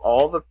 Oh,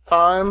 all the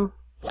time?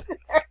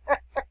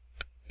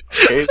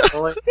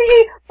 Occasionally?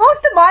 See,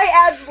 most of my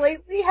ads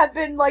lately have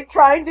been, like,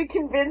 trying to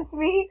convince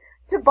me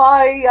to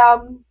buy,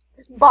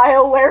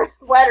 BioWare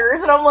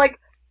sweaters, and I'm like,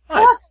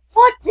 Nice.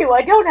 what do?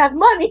 I don't have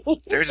money.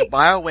 There's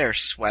BioWare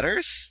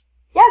sweaters?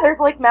 Yeah, there's,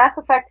 like, Mass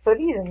Effect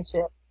hoodies and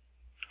shit.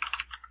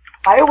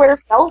 BioWare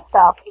sells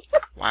stuff.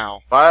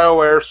 Wow.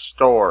 BioWare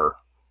Store.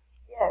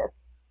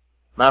 Yes.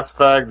 Mass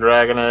Effect,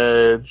 Dragon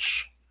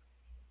Age.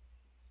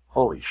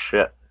 Holy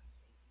shit.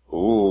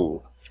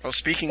 Ooh. Well,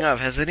 speaking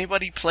of, has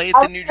anybody played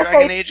I the was new gonna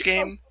Dragon say, Age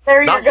game?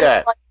 There Not you're gonna,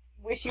 yet. like,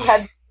 wish you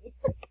had...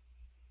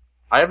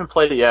 I haven't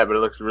played it yet, but it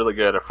looks really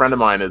good. A friend of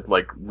mine is,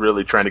 like,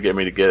 really trying to get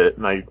me to get it,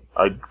 and I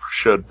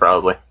should,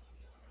 probably.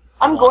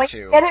 I'm want going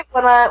to. to get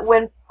it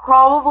when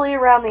probably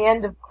around the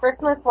end of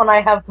Christmas when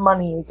I have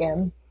money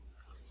again.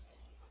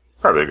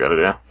 Probably a good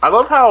idea. I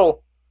love how...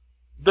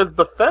 Does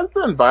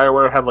Bethesda and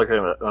BioWare have, like,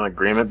 an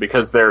agreement?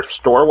 Because their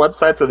store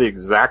websites are the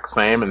exact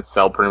same and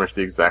sell pretty much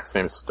the exact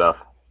same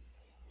stuff.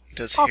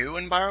 Does who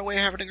in BioWare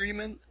have an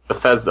agreement?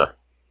 Bethesda.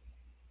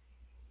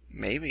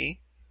 Maybe.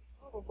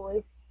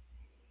 Probably.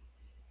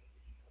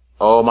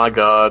 Oh my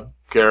god.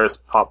 Garrus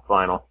pop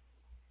vinyl.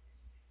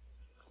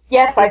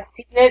 Yes, I've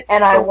seen it,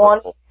 and I Oh,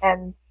 want oh. it,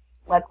 and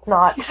let's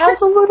not. He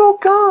has a little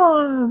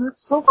gun.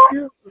 It's so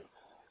cute.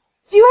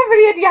 Do you have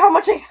any idea how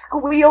much I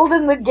squealed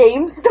in the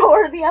game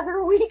store the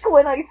other week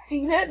when I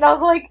seen it? And I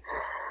was like,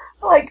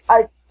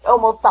 I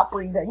almost stopped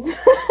breathing. The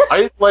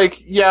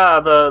you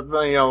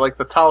know, like,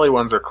 the Tolly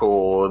ones are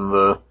cool, and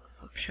the,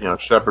 you know,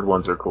 Shepherd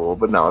ones are cool,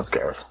 but no, it's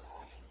Garrus.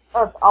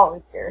 That's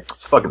always scares.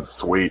 It's fucking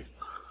sweet.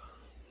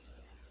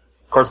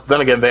 Of course,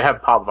 then again, they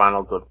have pop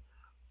vinyls of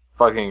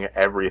fucking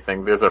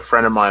everything. There's a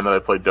friend of mine that I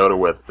play Dota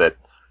with that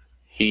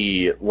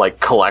he,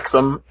 like, collects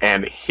them,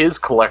 and his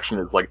collection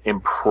is, like,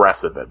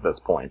 impressive at this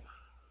point.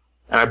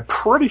 And I'm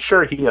pretty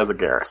sure he has a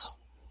Garrus.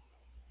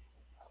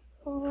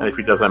 And if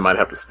he does, I might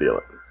have to steal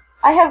it.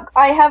 I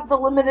have the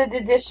limited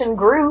edition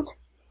Groot.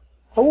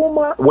 Oh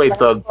my... Wait,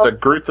 the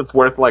Groot that's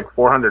worth, like,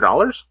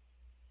 $400?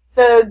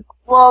 The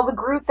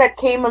Groot that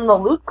came in the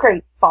Loot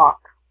Crate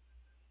box.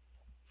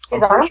 I'm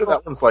pretty sure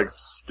that one's, like,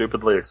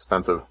 stupidly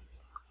expensive.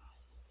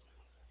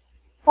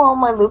 Well,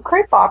 my Loot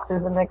Crate box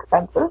isn't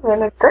expensive,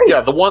 and it's great.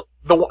 Yeah,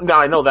 no,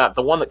 I know that.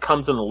 The one that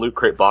comes in the Loot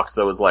Crate box,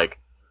 though, is, like,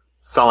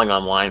 selling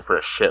online for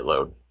a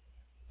shitload.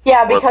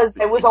 Yeah, because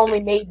it was only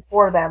made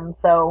for them,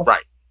 so...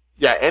 Right.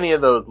 Yeah, any of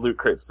those Loot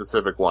Crate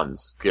specific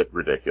ones get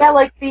ridiculous. Yeah,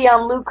 like the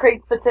Loot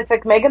Crate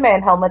specific Mega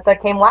Man helmet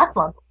that came last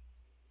month.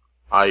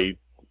 I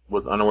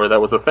was unaware that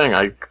was a thing.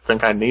 I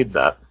think I need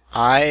that.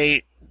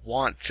 I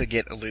want to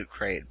get a loot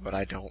crate, but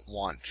I don't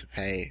want to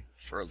pay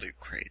for a loot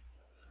crate.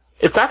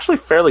 It's actually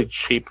fairly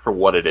cheap for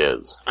what it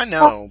is. I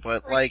know,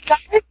 but like...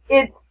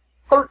 It's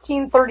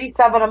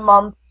 $13.37 a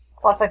month,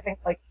 plus I think,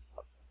 like,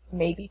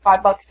 maybe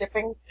 $5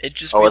 shipping. It'd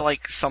just Oh, be it's- like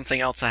something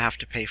else I have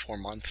to pay for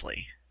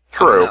monthly.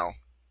 True. No.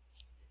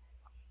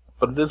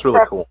 But it is really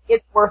Trust cool. me,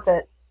 it's worth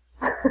it.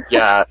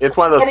 Yeah, it's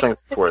one of those Getting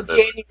things that's it worth in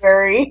it.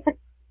 January.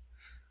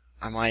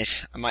 I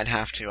might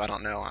have to, I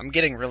don't know. I'm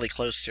getting really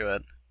close to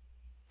it.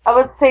 I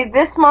would say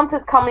this month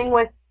is coming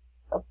with,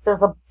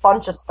 there's a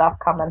bunch of stuff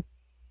coming.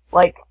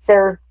 Like,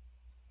 let's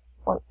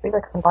see if I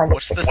can find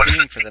What's it. the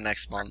theme for the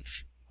next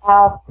month?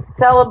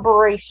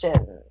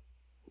 Celebration.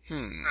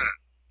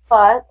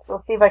 But,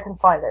 let's see if I can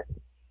find it.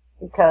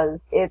 Because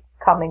it's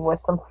coming with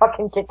some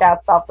fucking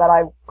kick-ass stuff that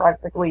I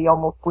practically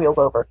almost squealed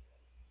over.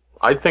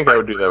 I think I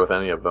would do that with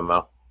any of them,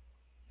 though.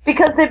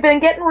 Because they've been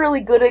getting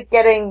really good at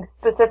getting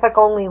specific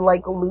only,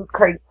 like, Loot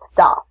Crate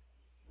stuff.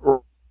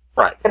 Right.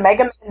 Right. The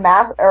Mega Man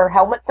mask or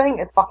helmet thing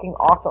is fucking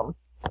awesome.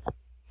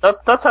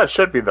 That's how it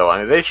should be, though.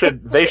 I mean, they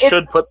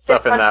should put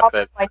stuff in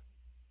that my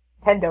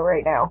Nintendo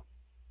right now.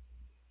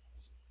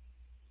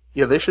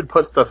 Yeah, they should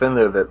put stuff in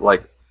there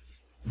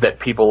that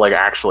people like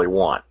actually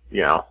want,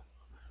 you know.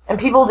 And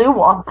people do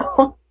want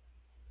them.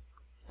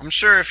 I'm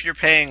sure if you're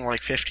paying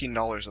like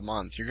 $15 a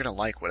month, you're gonna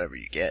like whatever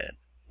you get.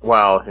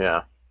 Well,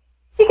 yeah.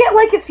 You get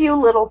like a few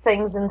little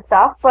things and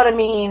stuff, but I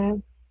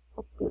mean,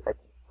 let's see if I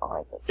can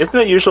find it.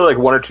 Isn't it usually like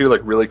one or two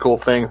like really cool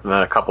things and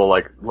then a couple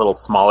like little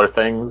smaller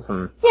things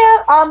and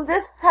Yeah,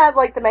 this had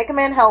like the Mega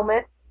Man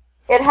helmet.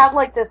 It had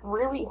like this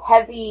really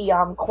heavy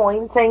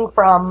coin thing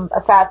from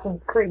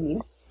Assassin's Creed.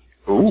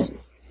 ooh.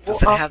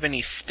 Does it have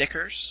any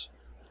stickers?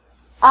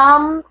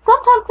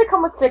 Sometimes they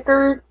come with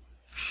stickers.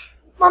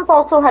 This month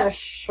also had a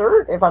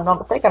shirt, if I'm not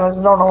mistaken. I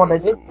just don't know what I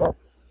did with it.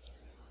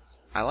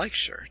 I like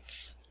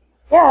shirts.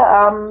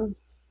 Yeah,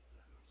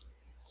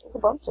 there's a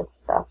bunch of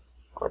stuff.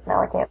 Of course,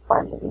 now I can't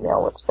find the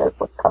email which says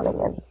what's coming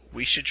in.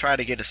 We should try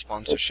to get a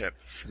sponsorship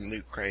from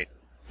Loot Crate.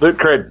 Loot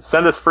Crate,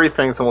 send us free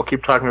things and we'll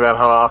keep talking about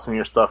how awesome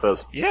your stuff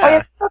is.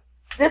 Yeah. Oh, yeah.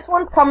 This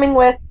one's coming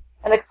with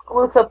an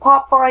exclusive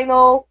pop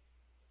vinyl,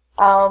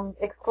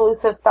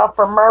 exclusive stuff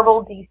from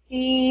Marvel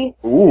DC,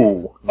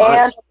 Ooh, and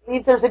nice. I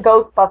believe there's a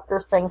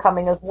Ghostbusters thing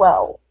coming as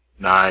well.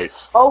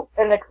 Nice. Oh,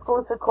 an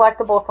exclusive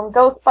collectible from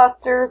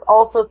Ghostbusters,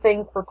 also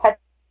things for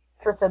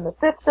Tetris and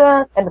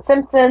the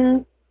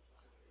Simpsons.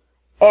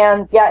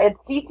 And yeah, it's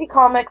DC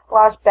Comics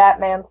 /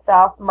 Batman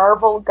stuff,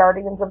 Marvel,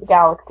 Guardians of the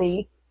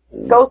Galaxy,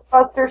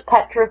 Ghostbusters,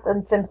 Tetris,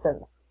 and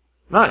Simpsons.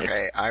 Nice.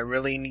 Okay, I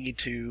really need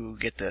to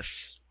get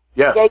this.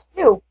 Yes. Yeah, you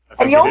do. I And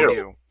think you we only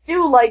do.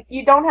 do, like,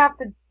 you don't have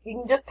to, you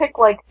can just pick,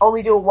 like,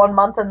 only do it 1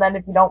 month, and then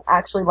if you don't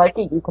actually like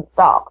it, you can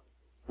stop.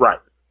 Right.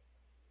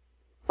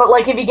 But,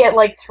 like, if you get,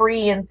 like,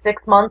 3 and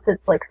 6 months,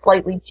 it's, like,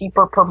 slightly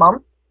cheaper per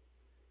month.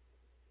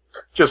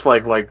 Just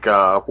like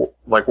World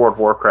of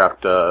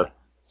Warcraft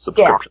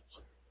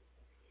subscriptions.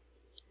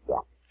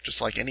 Just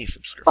like any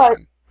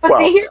subscription. But Well-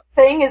 see, here's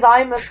the thing, is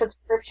I'm a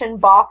subscription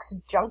box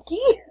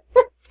junkie.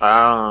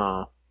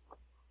 Ah.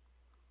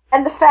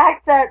 And the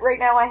fact that right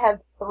now I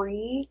have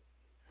 3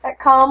 that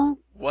come,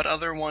 What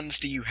other ones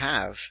do you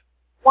have?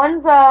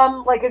 one's,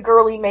 like a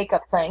girly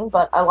makeup thing,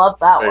 but I love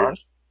that one.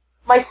 There's-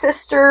 My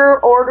sister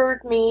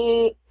ordered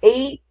me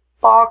 8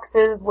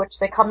 boxes, which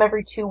they come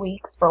every 2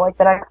 weeks for like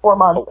the next 4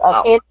 months, Oh, wow.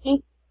 of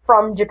candy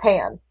from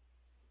Japan,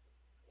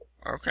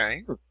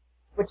 Okay.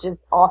 which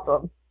is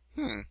awesome.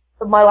 Hmm.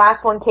 My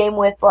last one came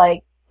with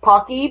like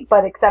Pocky,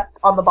 but except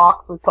on the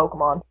box with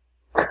Pokemon.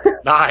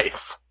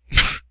 Nice.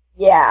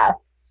 Yeah.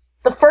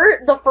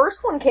 The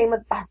first one came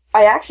with,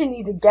 I actually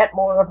need to get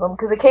more of them,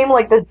 because it came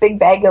like this big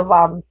bag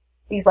of,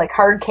 these like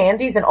hard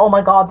candies, and oh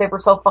my god, they were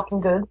so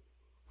fucking good.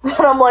 And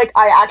I'm like,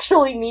 I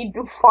actually need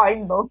to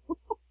find them.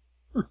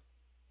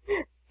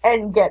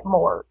 And get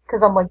more,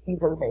 because I'm like,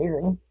 these are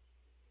amazing.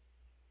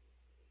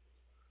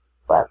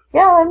 But,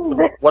 yeah, and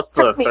What's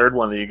the third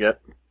one that you get?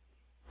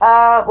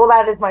 well,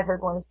 that is my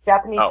third one. It's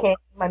Japanese Oh. candy,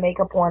 my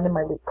makeup one, and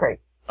my Loot Crate.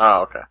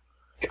 Oh, okay.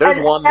 There's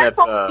And one that's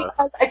that, only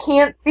because I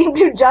can't seem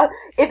to just,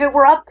 if it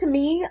were up to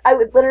me, I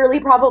would literally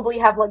probably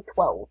have like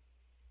 12.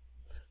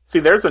 see,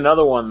 there's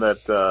another one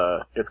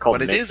that, it's called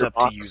But it is Nature up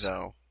Box. to you,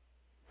 though.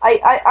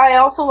 I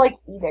also like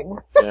eating.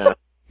 Yeah.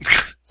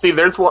 See,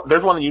 there's one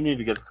that you need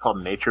to get that's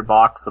called Nature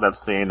Box that I've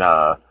seen,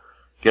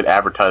 get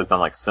advertised on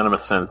like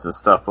CinemaSins and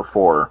stuff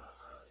before,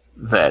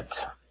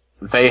 that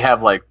they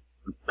have like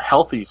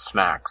healthy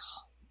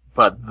snacks,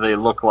 but they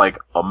look like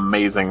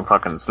amazing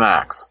fucking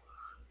snacks.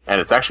 And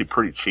it's actually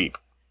pretty cheap.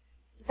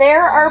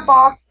 There are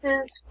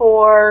boxes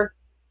for,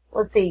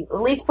 let's see,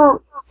 at least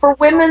for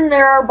women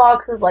there are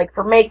boxes like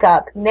for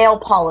makeup, nail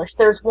polish.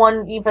 There's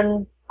one even,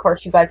 of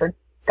course you guys are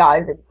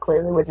guys and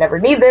clearly would never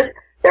need this.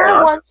 There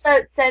are ones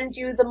that send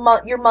you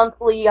your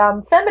monthly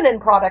feminine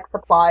product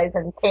supplies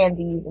and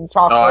candies and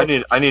chocolate.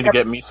 Oh, I need to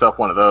get myself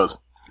one of those.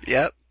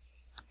 Yep.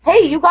 Hey,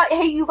 you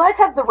guys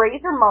have the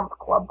Razor Month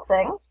Club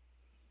thing.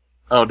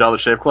 Oh, Dollar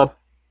Shave Club?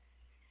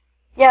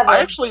 Yeah, I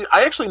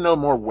actually know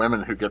more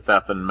women who get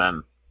that than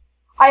men.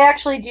 I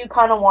actually do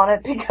kind of want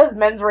it because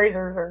men's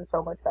razors are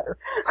so much better.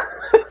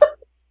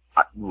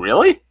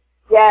 Really?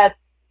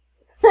 Yes.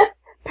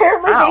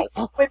 Apparently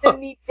Ow. women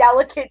need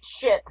delicate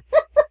shit.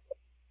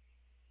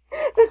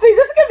 See,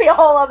 this is gonna be a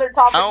whole other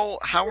topic.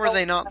 How are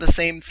they not the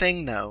same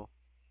thing, though?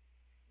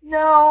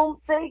 No,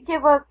 they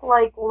give us,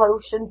 like,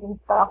 lotions and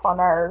stuff on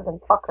ours, and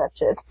fuck that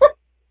shit.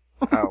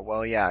 Oh,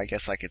 well, yeah, I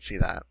guess I could see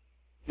that.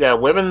 Yeah,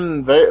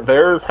 women,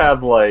 theirs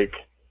have like,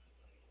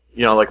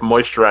 you know, like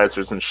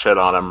moisturizers and shit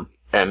on them,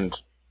 and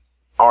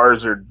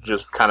ours are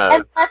just kind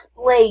And of, less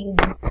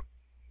blades.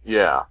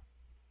 yeah.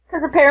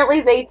 Because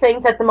apparently they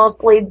think that the most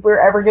blades we're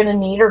ever gonna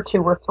need are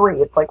 2 or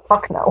 3. It's like,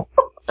 fuck no.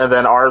 And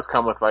then ours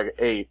come with like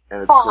 8,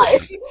 and it's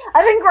 5. great.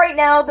 I think right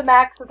now the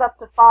max is up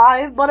to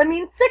 5, but I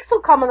mean 6 will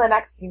come in the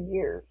next few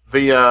years.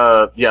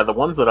 The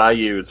ones that I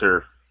use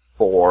are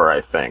 4,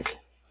 I think.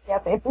 Yeah,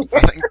 same.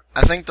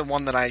 I think the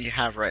one that I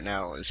have right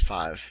now is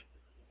 5.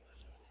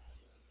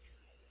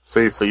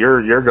 See, so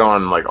you're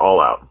going like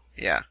all out.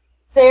 Yeah.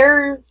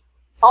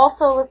 There's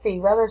Also, let's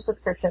see, other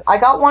subscription. I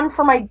got one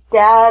for my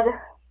dad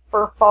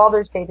for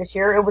Father's Day this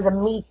year. It was a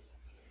meat,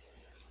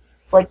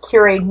 like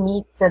pureed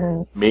meats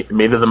and...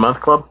 Meat of the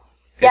Month Club?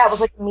 Yeah, it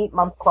was like a meat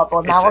month club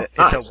on that one.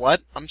 It's a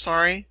what? I'm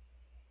sorry?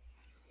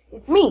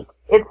 It's meat.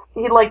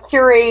 He like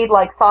pureed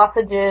like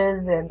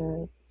sausages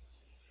and...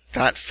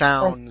 That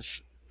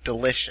sounds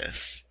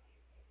delicious.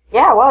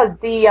 Yeah, it was.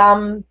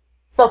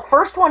 The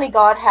first one he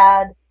got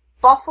had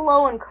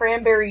buffalo and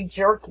cranberry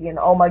jerky, and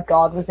oh my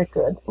god, was it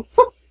good.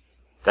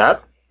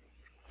 That?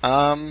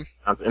 Um,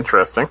 Sounds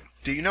interesting.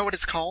 do you know what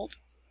it's called?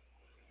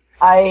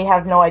 I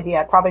have no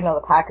idea. I probably know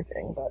the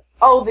packaging, but...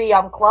 Oh,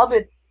 the club,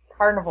 it's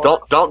carnivore.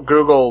 Don't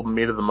Google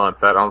Meat of the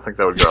Month. I don't think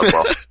that would go up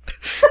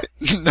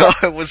well. No,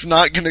 I was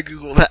not gonna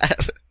Google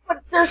that.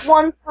 But there's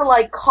ones for,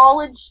 like,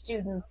 college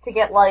students to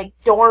get, like,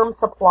 dorm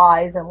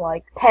supplies and,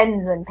 like,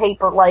 pens and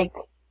paper. Like,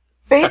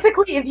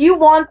 basically, if you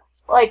want,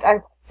 like,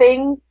 a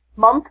thing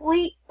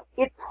monthly,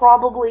 it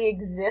probably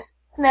exists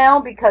now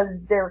because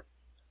their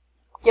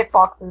gift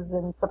boxes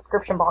and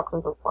subscription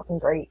boxes are fucking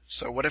great.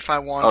 So what if I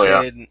wanted,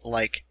 Oh, yeah.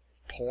 like,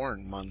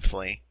 porn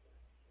monthly?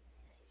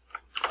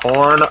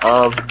 Porn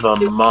of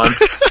the Month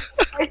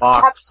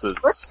boxes.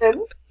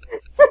 Subscription.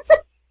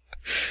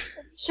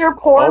 Sure,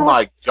 porn. Oh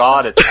my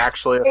god, it's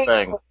actually a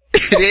thing.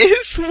 It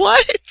is?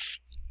 What?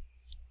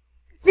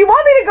 Do you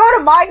want me to go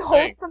to my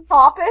wholesome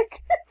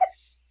topic?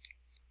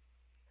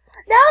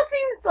 Now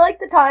seems like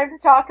the time to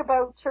talk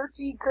about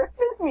churchy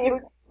Christmas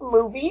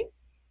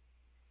movies.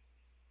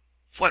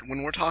 What,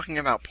 when we're talking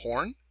about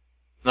porn?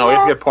 No, we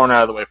have to get porn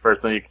out of the way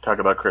first, then you can talk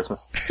about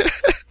Christmas.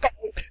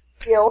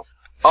 Deal.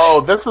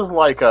 Oh, this is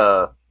like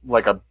a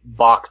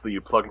box that you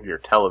plug into your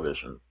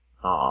television.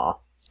 Aw.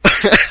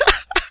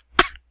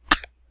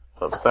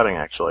 It's upsetting,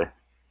 actually.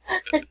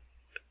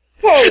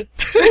 Hey,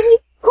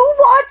 who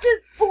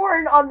watches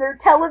porn on their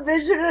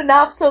television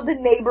enough so the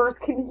neighbors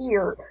can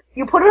hear?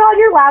 You put it on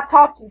your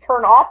laptop, you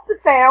turn off the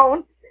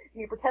sound,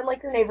 and you pretend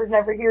like your neighbors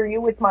never hear you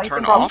with mics Turn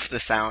and off the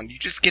sound, you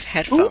just get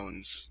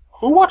headphones.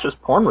 Who watches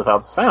porn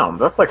without sound?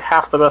 That's like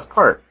half the best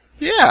part.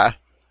 Yeah.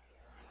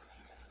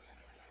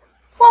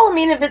 Well, I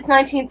mean, if it's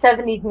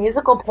 1970s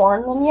musical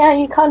porn, then yeah,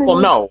 you kind of... Well,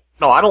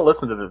 no, I don't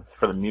listen to it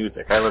for the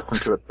music. I listen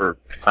to it for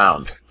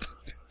sounds.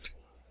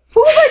 Who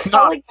was I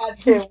telling that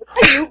to? Was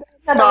that you?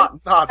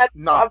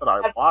 Not that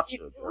I watch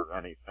it or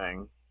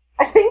anything.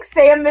 I think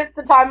Sam missed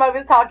the time I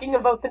was talking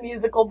about the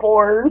musical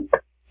porn.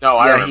 No,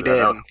 I Yeah, remember he that. That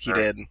did. was He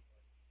hilarious.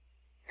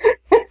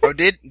 did. Oh,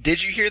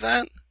 did you hear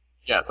that?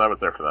 Yes, I was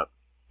there for that.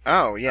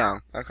 Oh, yeah,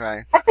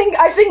 okay. I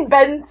think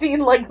Ben's seen,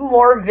 like,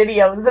 more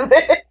videos of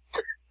it.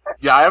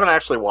 Yeah, I haven't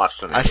actually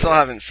watched it. I still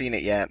haven't seen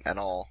it yet at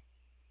all.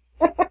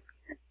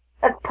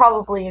 That's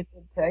probably a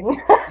good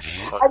thing.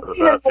 I've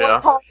seen it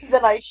more times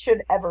than I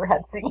should ever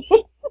have seen.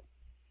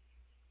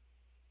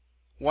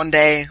 One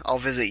day, I'll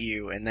visit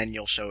you, and then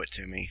you'll show it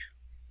to me.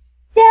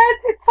 Yeah,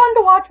 it's fun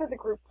to watch with a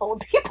group full of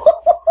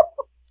people.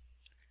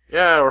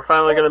 Yeah, we're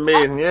finally gonna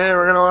meet, and yeah,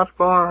 we're gonna watch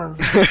porn.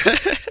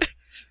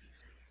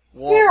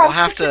 We'll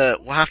have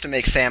to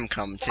make Sam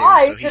come too,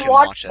 I so he can can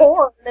watch watch it.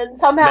 porn and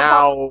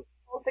somehow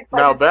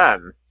Now,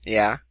 Ben,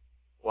 Yeah,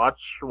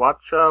 watch what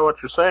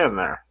you're saying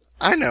there.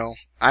 I know.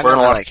 I We're know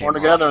gonna how watch that came porn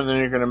off. together, and then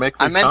you're gonna make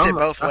me I meant it come?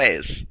 both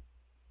ways.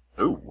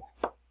 Ooh,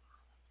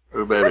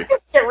 baby.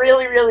 get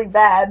really, really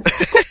bad.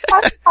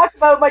 Time to talk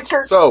about my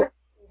church So,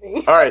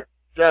 movie. all right,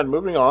 Jen.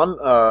 Moving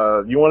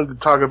on. You wanted to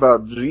talk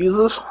about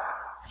Jesus?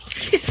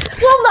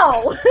 Well,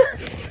 no.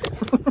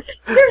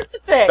 Here's the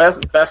thing.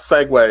 Best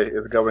segue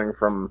is going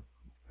from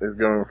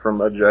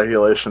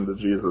ejaculation to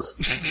Jesus.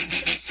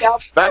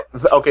 Yep.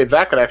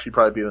 That could actually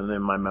probably be the name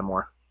of my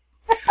memoir.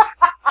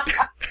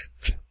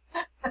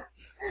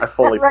 I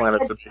fully plan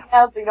it to be.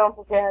 Now, so you don't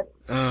forget.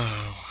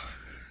 Oh.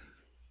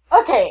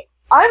 Okay,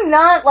 I'm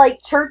not, like,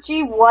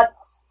 churchy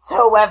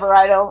whatsoever.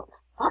 I don't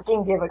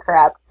fucking give a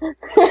crap.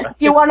 If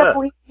you want to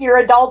believe your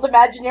adult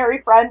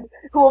imaginary friend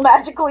who will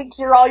magically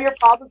cure all your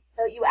problems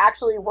without you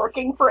actually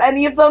working for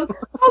any of them, go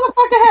the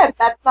fuck ahead.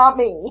 That's not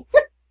me.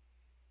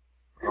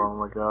 Oh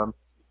my god.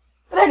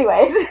 But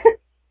anyways,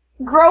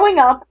 growing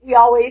up, we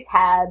always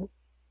had,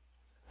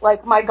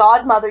 like, my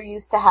godmother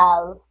used to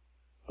have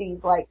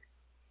these, like,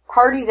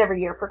 parties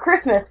every year for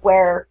Christmas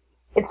where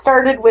it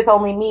started with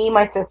only me,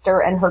 my sister,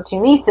 and her two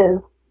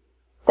nieces.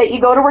 That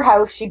you go to her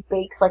house, she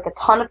bakes, like, a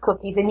ton of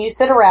cookies, and you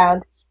sit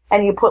around,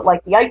 and you put,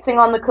 like, the icing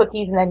on the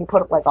cookies, and then you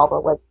put, like,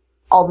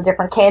 all the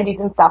different candies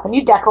and stuff, and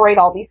you decorate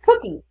all these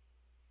cookies.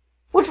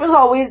 Which was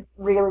always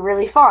really,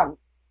 really fun.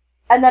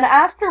 And then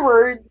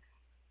afterwards,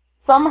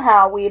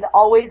 somehow we'd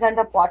always end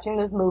up watching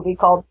this movie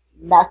called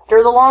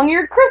Nestor the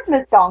Long-Eared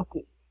Christmas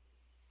Donkey.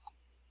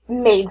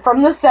 Made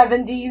from the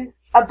 70s,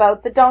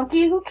 about the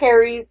donkey who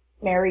carries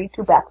Mary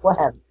to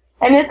Bethlehem.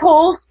 And his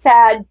whole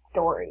sad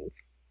story.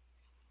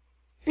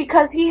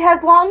 Because he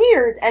has long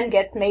ears and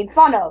gets made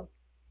fun of.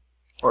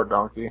 Or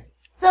donkey.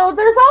 So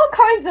there's all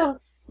kinds of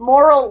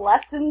moral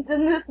lessons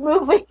in this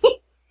movie.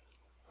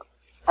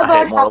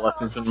 I hate moral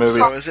lessons in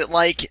movies. So is it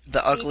like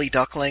The Ugly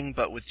Duckling,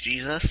 but with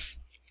Jesus?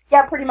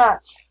 Yeah, pretty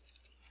much.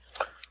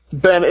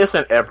 Ben,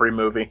 isn't every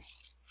movie?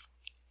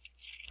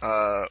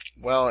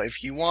 Well,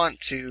 if you want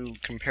to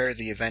compare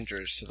the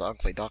Avengers to the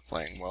Ugly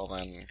Duckling, well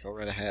then, go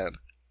right ahead.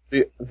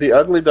 The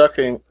ugly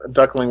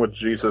duckling with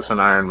Jesus and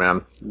Iron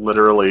Man.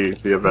 Literally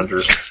the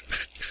Avengers.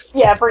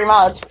 Yeah, pretty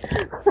much.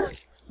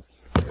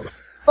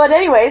 But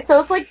anyway, so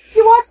it's like,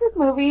 you watch this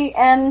movie,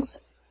 and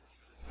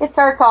it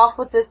starts off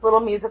with this little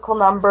musical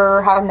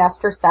number, how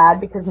Nestor's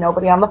sad because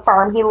nobody on the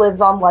farm he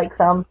lives on likes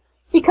him,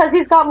 because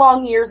he's got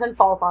long ears and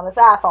falls on his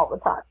ass all the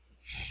time.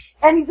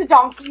 And he's a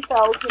donkey,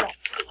 so, you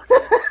know.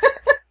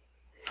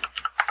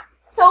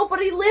 So, but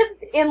he lives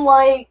in,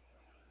 like,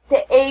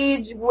 the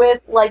age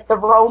with, like, the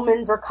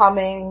Romans are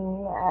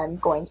coming and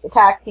going to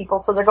attack people,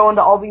 so they're going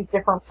to all these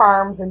different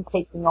farms and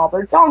taking all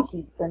their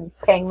donkeys and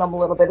paying them a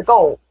little bit of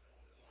gold.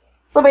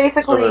 So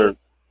basically... So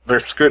they're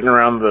scooting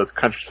around the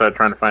countryside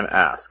trying to find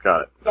ass.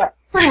 Got it. Yeah,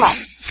 pretty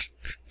much.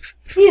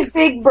 These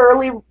big,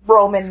 burly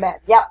Roman men,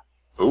 yep.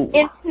 Ooh.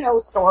 In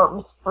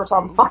snowstorms, for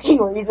some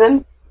fucking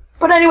reason.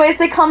 But anyways,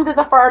 they come to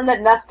the farm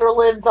that Nestor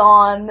lives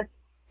on,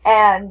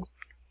 and...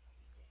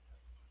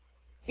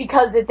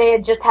 because they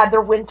had just had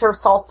their winter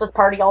solstice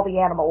party, all the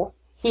animals.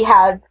 He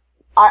had...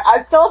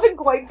 I still haven't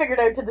quite figured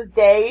out to this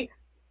day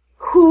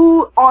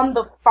who on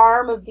the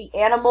farm of the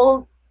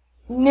animals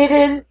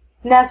knitted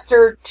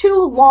Nestor 2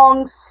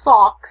 long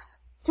socks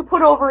to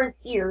put over his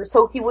ears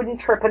so he wouldn't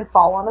trip and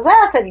fall on his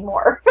ass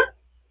anymore.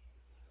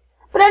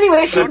 But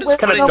anyway, How does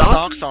putting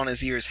socks on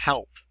his ears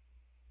help?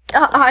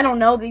 I don't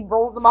know, he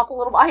rolls them up a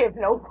little... I have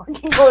no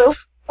fucking clue.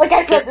 Like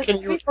I said, this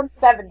is from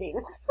the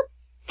 70s.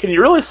 Can you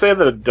really say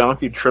that a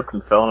donkey tripped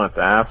and fell on its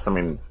ass? I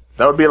mean,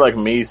 that would be like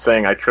me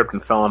saying I tripped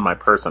and fell on my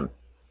person.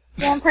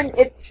 Yeah,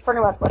 it's pretty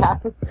much what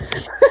happens.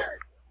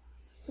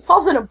 It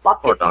falls in a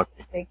bucket. Poor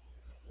donkey. Big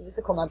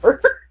musical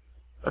number.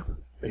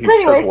 He Anyway,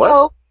 says what?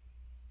 so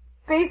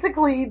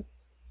basically,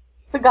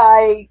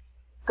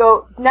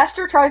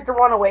 Nestor tries to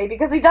run away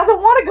because he doesn't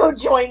want to go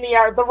join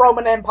the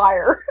Roman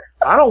Empire.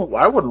 I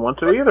wouldn't want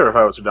to either if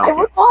I was a I donkey.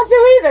 wouldn't want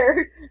to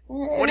either.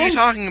 What are you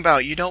talking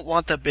about? You don't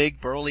want the big,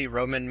 burly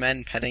Roman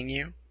men petting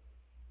you?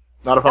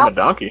 Not if I'm a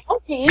donkey.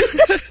 Donkey.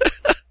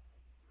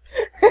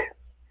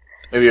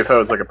 Maybe if I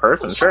was like a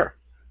person, sure.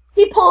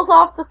 He pulls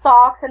off the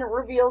socks and it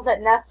reveals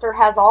that Nestor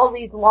has all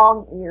these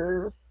long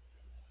ears.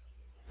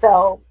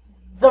 So,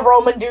 the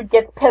Roman dude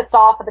gets pissed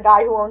off at the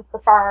guy who owns the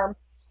farm,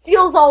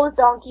 steals all his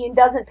donkey and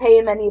doesn't pay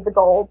him any of the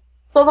gold.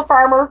 So the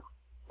farmer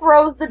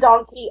throws the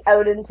donkey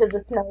out into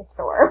the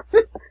snowstorm.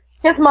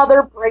 His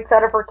mother breaks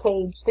out of her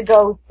cage to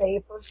go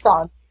save her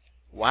son.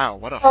 Wow,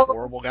 what a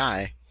horrible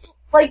guy.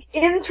 Like,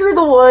 in through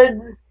the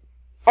woods,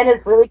 and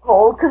it's really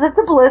cold because it's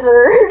a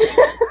blizzard.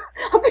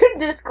 I'm going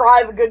to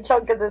describe a good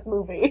chunk of this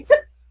movie.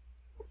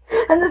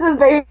 And this is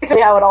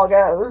basically how it all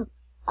goes.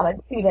 And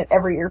I've seen it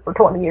every year for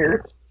 20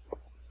 years.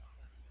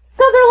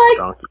 So they're like,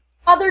 Donkey.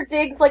 mother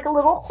digs like a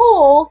little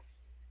hole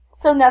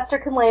so Nestor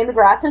can lay in the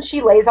grass, and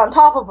she lays on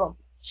top of him.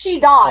 She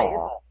dies.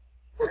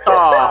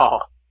 Oh.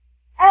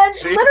 And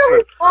Jesus.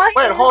 literally,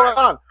 Wait, hold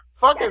on.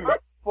 Fucking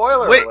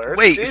spoiler alert.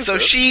 Wait, Jesus. so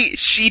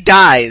she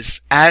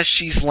dies as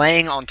she's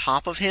laying on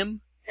top of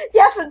him?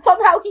 Yes, and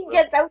somehow he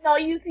gets out and all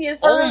you see is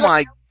her. Oh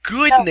my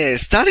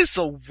goodness, that is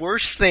the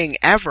worst thing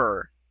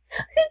ever.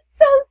 It's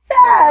so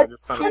I sad.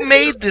 just found Who it-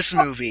 made this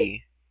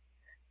movie?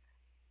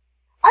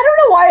 I don't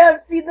know why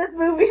I've seen this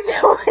movie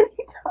so many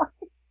times.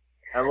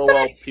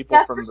 LOL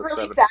people from Nestor's the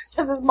really 70s. sad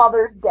because his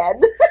mother's dead.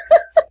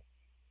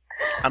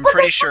 I'm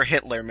pretty sure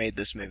Hitler made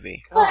this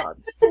movie. God.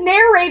 But the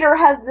narrator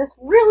has this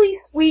really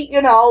sweet,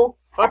 at the end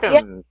Fucking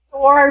of the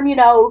storm,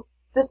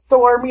 the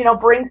storm,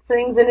 brings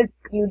things in its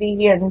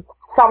beauty, and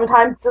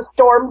sometimes the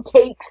storm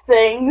takes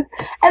things,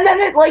 and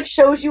then it,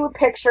 shows you a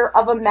picture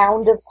of a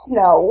mound of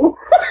snow.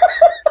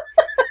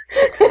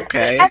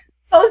 Okay. And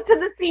goes to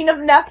the scene of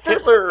Nestor.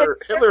 Hitler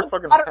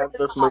fucking had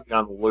this movie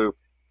on loop.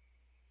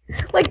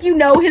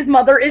 His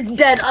mother is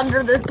dead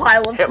under this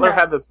pile of Hitler snow.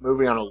 had this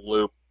movie on a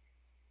loop.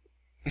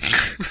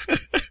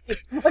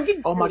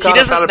 Oh my He god!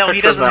 I found a doesn't. No, he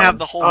picture of doesn't that have one.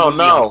 the whole Oh movie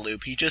no! on a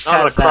loop. He just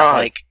I'm has gonna that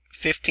cry.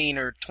 15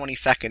 or 20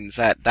 seconds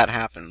that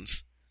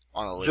happens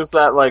on a loop. Just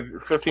that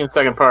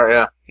 15-second part.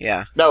 Yeah.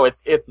 Yeah. No,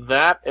 it's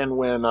that and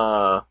when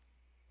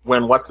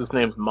what's his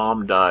name's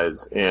mom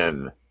dies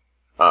in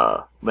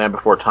Land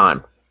Before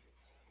Time,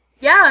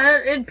 Yeah,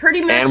 it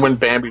pretty much. and when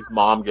Bambi's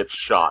mom gets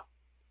shot.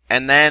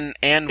 And when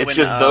It's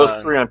just those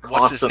three on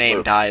what's his constant name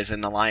loop. dies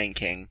in The Lion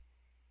King.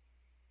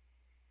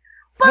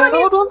 But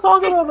No, don't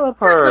talk about that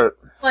part.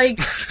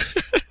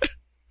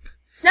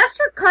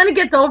 Nestor kind of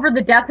gets over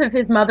the death of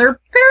his mother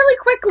fairly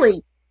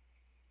quickly.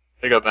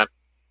 There you go, Ben.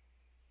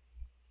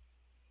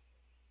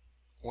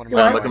 What am Do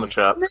Ben, I look in the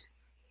chat.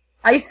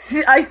 I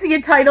see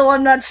a title.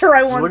 I'm not sure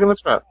I Just want. look in the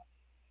chat.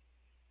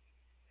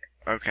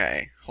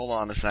 Okay, hold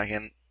on a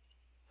second.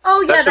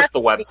 Oh yeah, That's just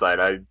the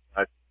website.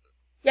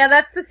 yeah,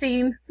 that's the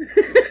scene. Isn't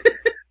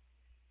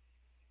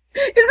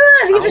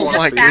that even Oh just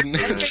my that?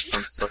 goodness.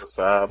 I'm so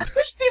sad. I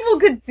wish people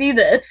could see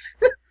this.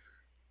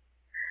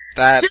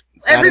 That is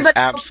Everybody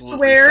absolutely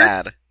aware?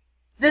 sad.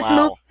 This Wow.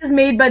 movie is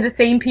made by the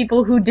same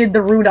people who did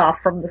the Rudolph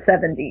from the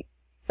 70s.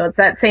 So it's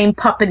that same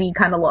puppety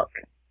kind of look.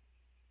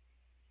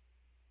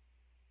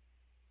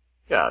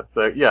 Yeah, it's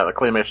the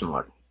claymation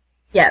look.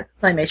 Yes,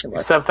 claymation look.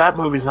 Except that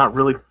movie's not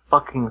really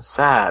fucking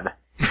sad.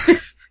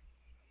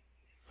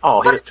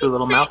 Oh, he has two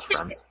little mouse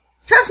friends.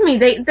 Trust me,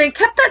 they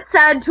kept that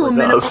sad to a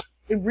minimum.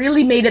 It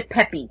really made it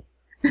peppy.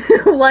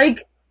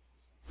 Like,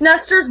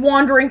 Nestor's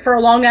wandering for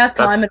a long-ass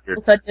time, and all of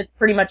a sudden it's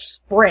pretty much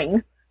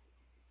spring.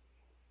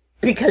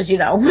 Because,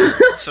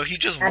 So he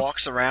just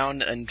walks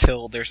around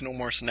until there's no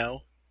more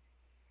snow?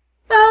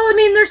 Well, I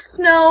mean, there's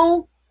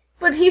snow,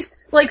 but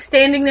he's, like,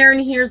 standing there and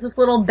he hears this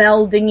little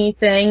bell dingy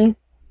thing,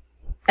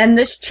 and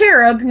this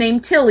cherub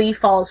named Tilly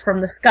falls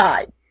from the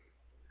sky.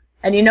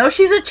 And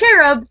she's a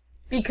cherub,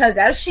 because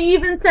as she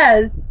even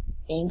says,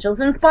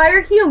 angels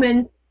inspire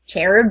humans,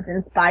 cherubs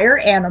inspire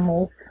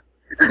animals.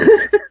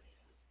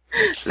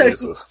 So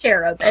she's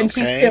cherub, and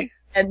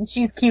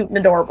she's cute and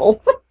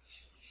adorable.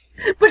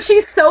 But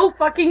she's so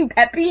fucking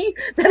peppy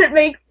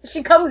that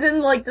she comes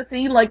in, like, the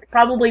scene, like,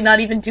 probably not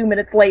even 2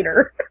 minutes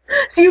later.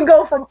 So you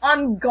go from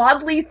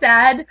ungodly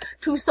sad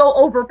to so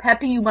over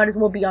peppy you might as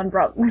well be on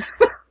drugs.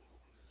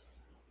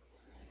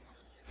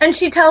 And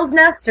she tells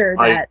Nestor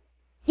that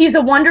he's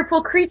a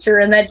wonderful creature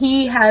and that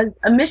he has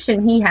a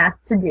mission he has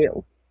to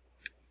do.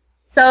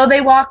 So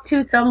they walk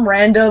to some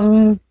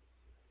random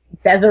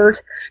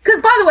desert. Because,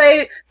 by the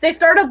way, they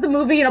start up the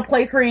movie in a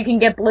place where you can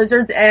get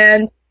blizzards,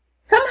 and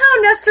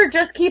somehow Nestor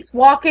just keeps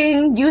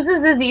walking,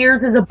 uses his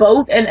ears as a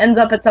boat, and ends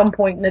up at some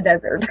point in the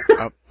desert.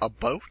 A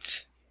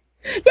boat?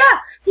 Yeah,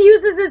 he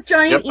uses his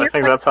giant ears. I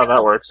think that's how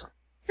that works.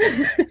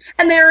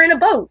 And they're in a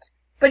boat.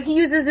 But he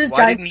uses his giant...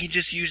 Why didn't he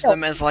just use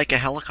them as, like, a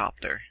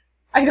helicopter?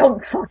 I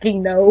don't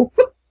fucking know.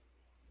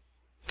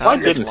 Why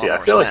didn't he? I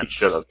feel like he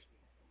should have.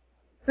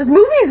 This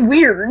movie's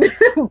weird.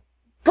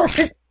 But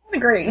it's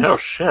great. No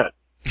shit.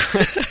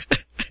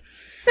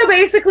 So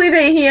basically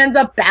he ends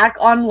up back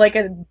on, like,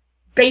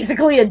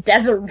 basically a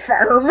desert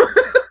farm.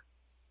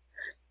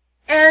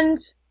 And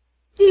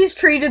he's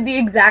treated the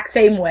exact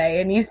same way,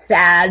 and he's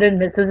sad and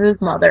misses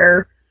his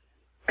mother.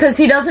 Because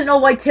he doesn't know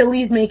why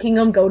Tilly's making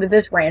him go to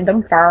this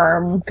random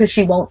farm, because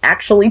she won't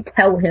actually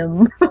tell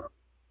him.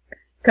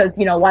 Because,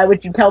 why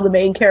would you tell the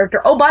main character,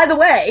 oh, by the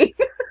way,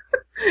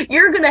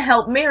 you're gonna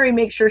help Mary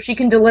make sure she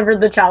can deliver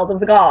the child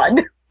of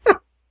God.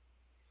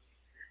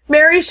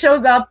 Mary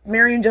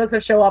and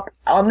Joseph show up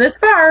on this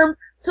farm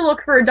to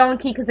look for a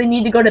donkey because they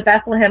need to go to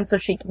Bethlehem so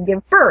she can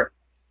give birth.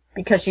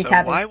 Because she's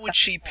having... why would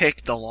she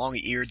pick the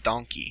long-eared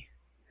donkey?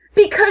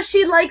 Because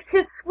she likes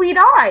his sweet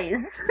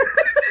eyes.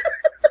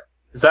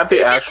 Is that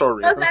the actual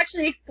reason? It does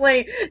actually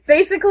explain.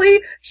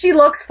 Basically, she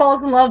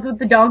falls in love with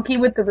the donkey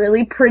with the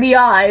really pretty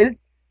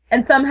eyes,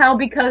 and somehow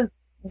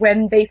because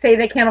when they say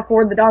they can't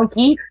afford the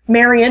donkey,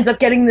 Mary ends up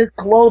getting this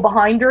glow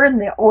behind her,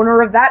 and the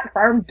owner of that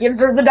farm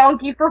gives her the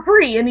donkey for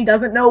free, and he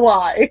doesn't know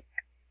why.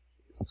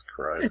 Jesus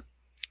Christ.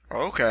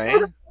 Okay.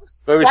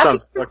 Movie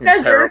sounds fucking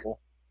terrible.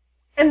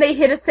 And they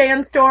hit a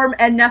sandstorm,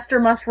 and Nestor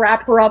must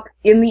wrap her up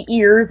in the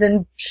ears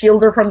and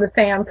shield her from the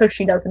sand so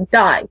she doesn't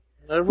die.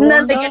 And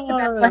then they get to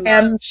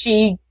Bethlehem,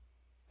 she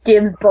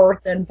gives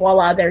birth, and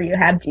voila, there you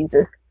have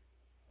Jesus.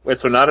 Wait,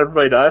 so not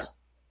everybody dies?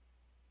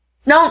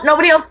 No,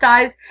 nobody else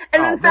dies.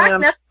 And in fact,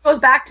 man. Nestor goes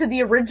back to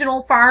the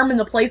original farm in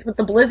the place with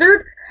the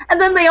blizzard, and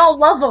then they all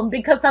love him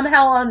because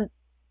somehow on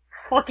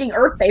fucking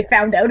Earth they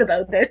found out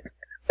about this.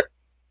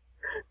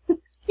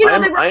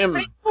 I am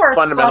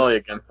fundamentally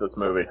against this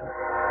movie.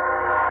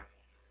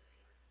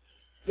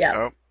 Yeah.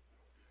 Oh.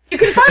 You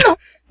can find the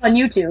on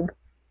YouTube.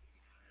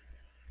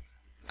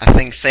 I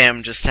think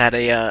Sam just had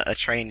a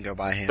train go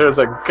by him. There's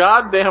a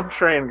goddamn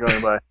train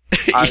going by.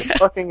 I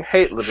fucking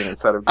hate living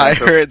inside of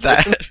games. I heard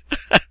that.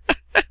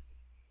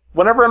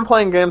 Whenever I'm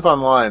playing games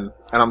online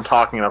and I'm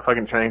talking and a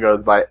fucking train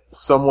goes by,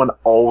 someone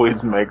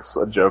always makes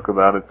a joke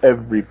about it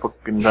every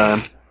fucking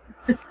time.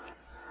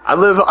 I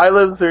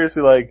live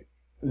seriously like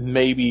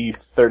maybe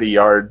 30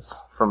 yards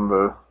from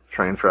the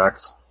train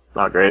tracks. It's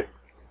not great.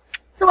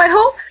 So I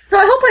hope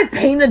I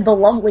painted the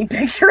lovely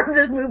picture of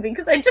this movie,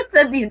 because I just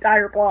said the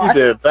entire plot.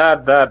 You did.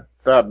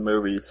 That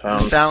movie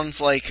sounds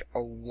like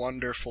a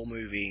wonderful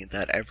movie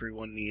that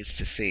everyone needs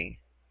to see.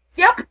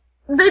 Yep,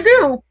 they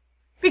do.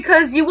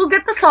 Because you will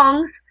get the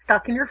songs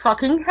stuck in your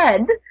fucking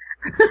head.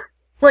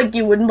 Like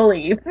you wouldn't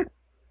believe.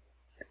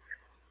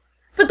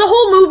 But the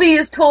whole movie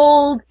is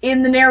told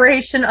in the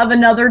narration of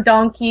another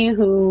donkey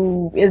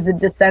who is a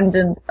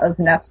descendant of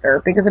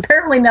Nestor. Because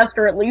apparently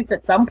Nestor, at least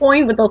at some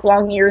point, with those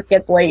long ears,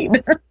 gets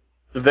laid.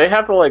 Did they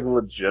have to, like,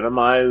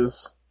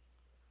 legitimize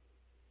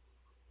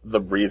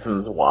the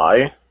reasons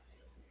why?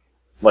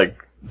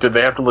 Like, did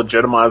they have to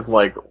legitimize,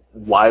 like,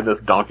 why this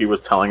donkey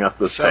was telling us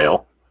this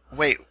tale?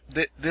 Wait,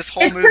 this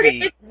whole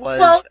movie was...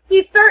 Well,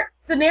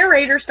 the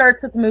narrator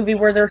starts with the movie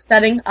where they're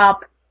setting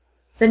up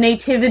the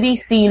nativity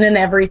scene and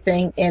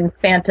everything in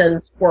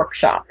Santa's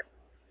workshop.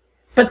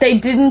 But they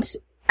didn't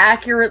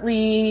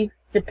accurately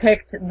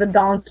depict the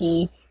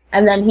donkey,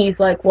 and then he's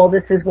like, well,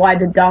 this is why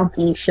the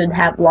donkey should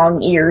have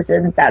long ears,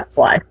 and that's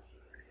why.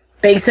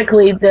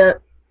 Basically,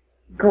 the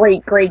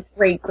great,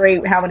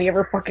 how many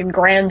ever fucking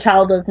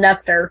grandchild of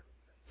Nestor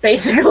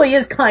basically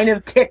is kind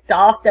of ticked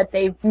off that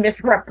they've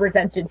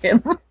misrepresented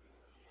him.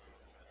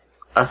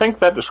 I think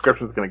that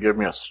description is going to give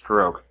me a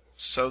stroke.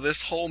 So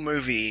this whole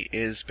movie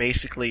is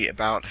basically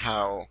about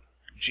how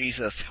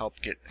Jesus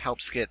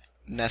helps get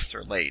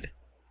Nestor laid.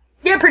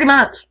 Yeah, pretty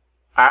much.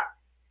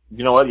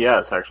 You know what?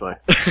 Yes, actually.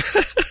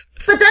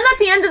 But then at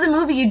the end of the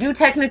movie, you do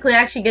technically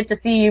actually get to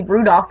see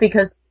Rudolph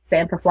because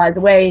Santa flies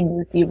away and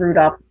you see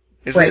Rudolph.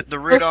 Is it the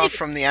Rudolph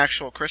from the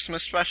actual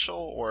Christmas special,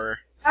 or?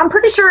 I'm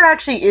pretty sure it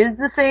actually is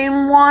the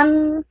same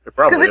one. It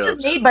probably Because it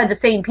was made by the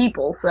same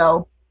people,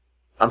 so.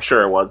 I'm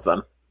sure it was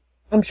then.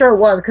 I'm sure it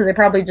was, because they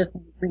probably just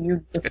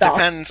reused the It stuff.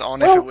 depends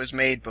on if it was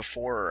made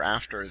before or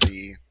after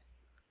the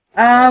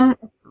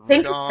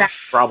think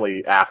Rudolph,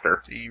 Probably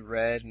after. the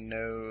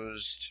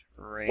red-nosed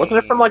reindeer. Wasn't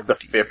it from like the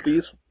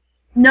 50s?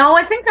 No,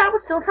 I think that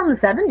was still from the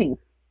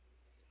 70s.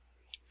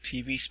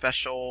 TV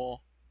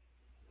special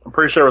I'm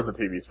pretty sure it was a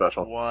TV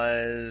special.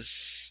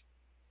 was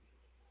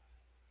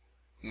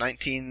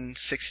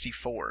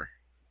 1964.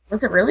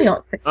 Was it really? Oh,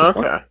 it's 64.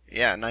 Okay.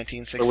 Yeah, So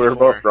 1964. we were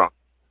both wrong.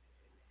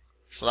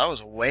 So that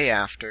was way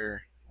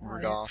after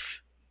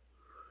Rudolph.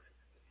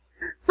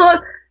 So,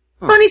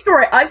 funny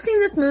story. I've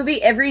seen this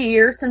movie every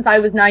year since I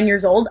was 9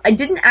 years old. I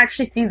didn't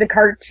actually see the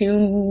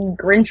cartoon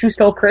Grinch Who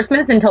Stole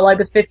Christmas until I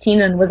was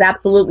 15 and was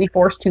absolutely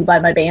forced to by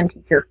my band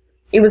teacher.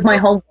 It was my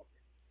homework.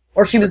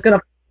 Or she was gonna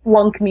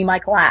flunk me my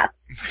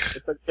class.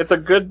 It's a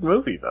good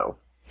movie though.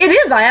 It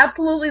is. I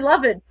absolutely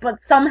love it.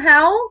 But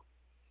somehow,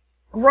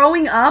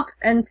 growing up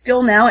and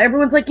still now,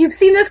 everyone's like, "You've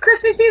seen this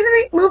Christmas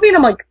movie?" And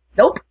I'm like,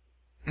 "Nope."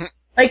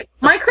 Like,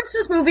 my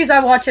Christmas movies I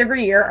watch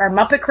every year are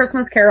Muppet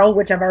Christmas Carol,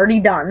 which I've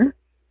already done,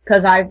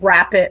 because I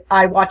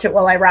watch it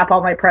while I wrap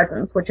all my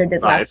presents, which I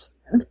did last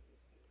weekend.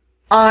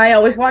 I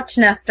always watch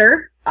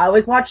Nestor, I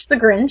always watch The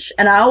Grinch,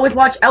 and I always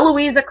watch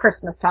Eloise at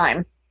Christmas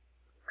time,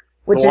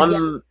 which is a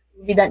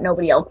movie that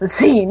nobody else has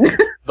seen.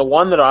 The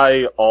one that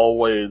I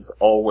always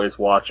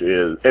watch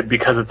is,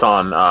 because it's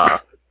on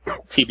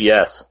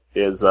TBS,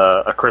 is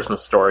A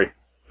Christmas Story.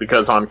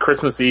 Because on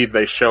Christmas Eve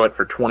they show it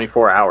for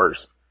 24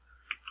 hours.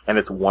 And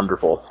it's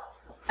wonderful.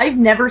 I've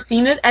never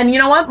seen it, and you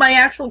know what? My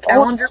actual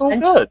calendar it's so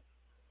good.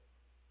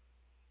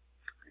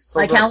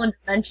 Calendar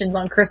mentions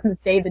on Christmas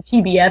Day the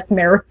TBS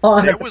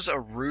marathon. There was a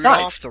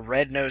Rudolph the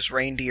Red-Nosed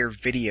Reindeer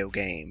video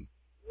game.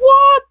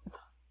 What?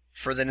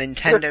 For the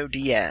Nintendo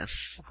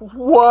DS.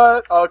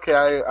 What? Okay,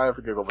 I have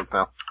to Google this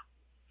now.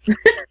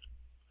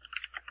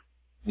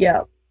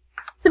 Yeah.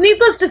 So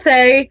needless to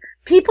say,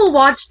 people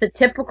watch the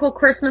typical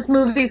Christmas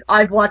movies.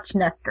 I've watched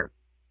Nestor.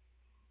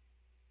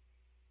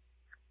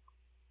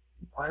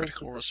 Why is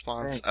Cool this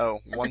response. thing? Oh,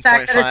 The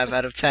fact that 1.5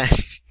 out of 10.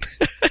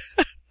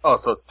 Oh,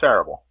 so it's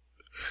terrible.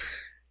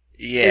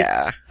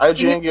 Yeah.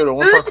 IGN gave it a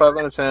 1.5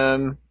 out of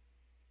 10,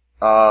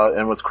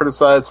 and was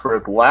criticized for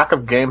its lack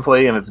of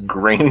gameplay and its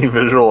grainy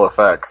visual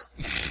effects.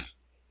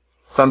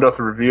 Summed up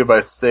the review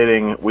by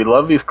stating, "We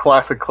love these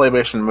classic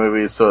claymation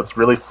movies, so it's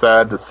really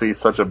sad to see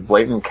such a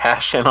blatant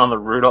cash-in on the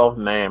Rudolph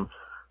name.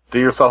 Do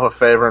yourself a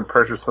favor and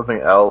purchase something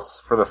else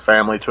for the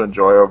family to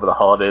enjoy over the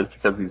holidays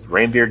because these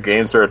reindeer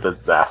games are a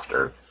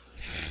disaster."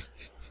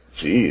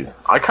 Jeez.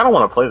 I kind of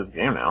want to play this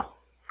game now.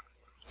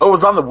 Oh, it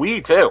was on the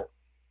Wii, too.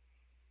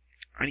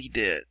 I need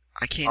to...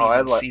 I can't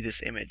even see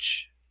this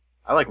image.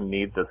 I,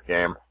 need this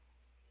game.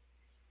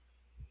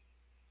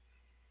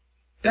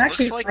 It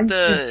Actually, looks like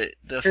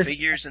the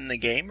figures in the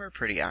game are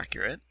pretty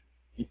accurate.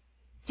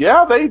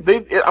 Yeah,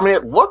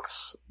 it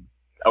looks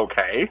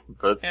okay,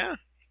 but... Yeah.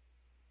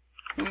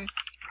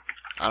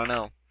 I don't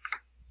know.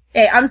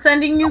 Hey, I'm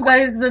sending you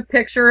guys the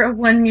picture of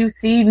when you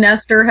see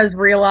Nestor has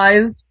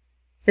realized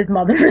his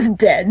mother is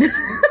dead.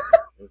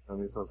 It's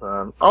gonna be so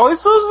sad. Oh, he's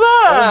so sad!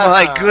 Oh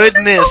my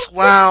goodness!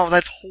 Wow,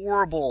 that's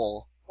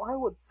horrible. Why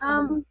would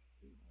someone...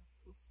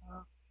 That's so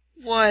sad.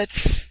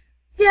 What?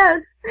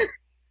 Yes.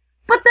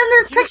 But then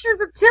there's pictures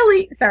of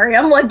Tilly. Sorry,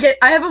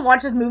 I haven't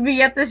watched this movie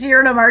yet this year,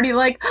 and I'm already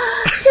like,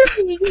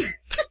 Tilly!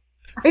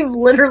 I've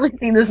literally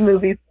seen this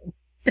movie.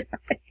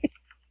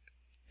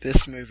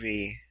 This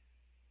movie...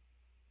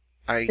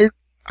 I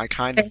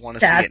kind of want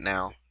to see it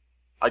now.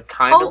 I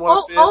kind of want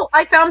to see it. Oh,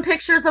 I found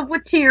pictures of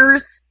with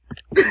tears.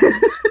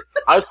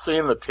 I've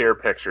seen the tear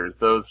pictures.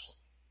 Those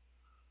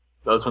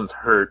ones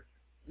hurt.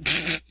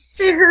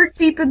 They hurt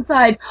deep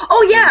inside.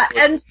 Oh yeah,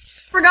 and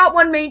forgot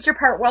one major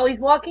part. While he's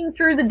walking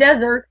through the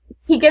desert,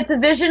 he gets a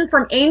vision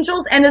from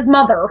angels and his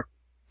mother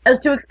as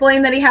to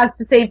explain that he has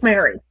to save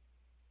Mary.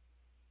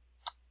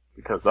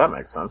 Because that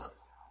makes sense.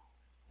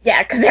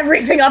 Yeah, because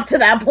everything up to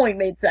that point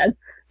made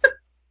sense.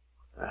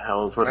 The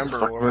hell is what this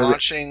Remember,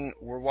 fucking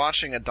we're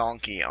watching a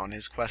donkey on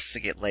his quest to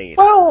get laid.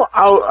 Well,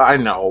 I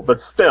know, but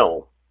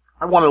still,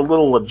 I want a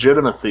little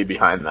legitimacy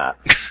behind that.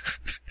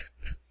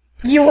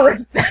 You were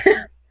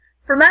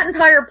from that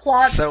entire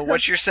plot. So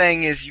what you're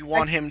saying is you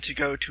want him to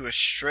go to a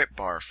strip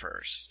bar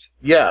first.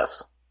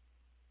 Yes.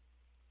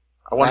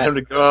 I want him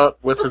to go out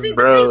with his see,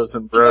 bros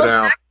and bro he goes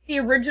down. back to the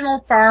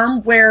original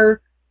farm where,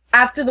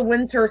 after the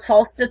winter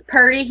solstice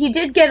party, he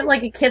did get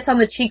like a kiss on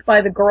the cheek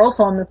by the girl,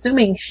 so I'm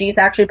assuming she's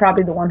actually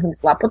probably the one who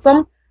slept with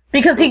them.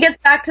 Because he gets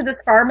back to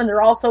this farm and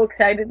they're all so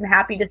excited and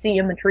happy to see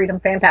him and treat him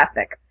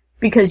fantastic.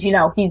 Because, he's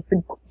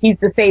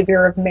the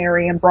savior of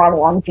Mary and brought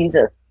along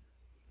Jesus.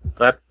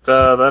 That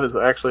is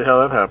actually how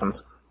that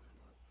happens.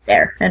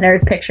 There, and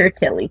there's a picture of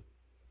Tilly.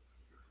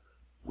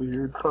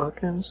 Weird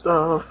fucking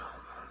stuff.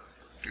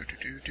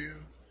 Do.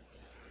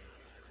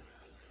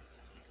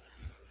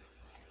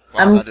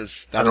 Wow, that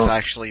is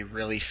actually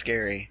really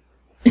scary.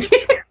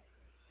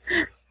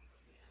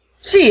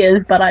 She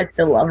is, but I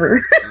still love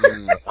her.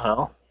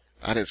 Well,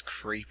 that is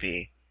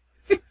creepy.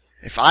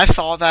 If I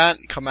saw that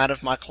come out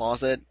of my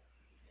closet,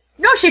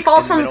 No, she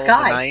falls in the from the middle of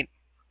the sky. night,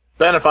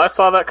 then if I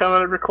saw that come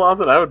out of your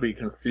closet, I would be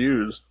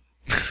confused.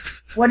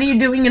 What are you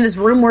doing in his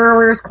room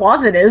where his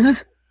closet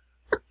is?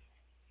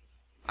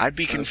 I'd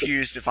be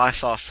confused if I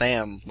saw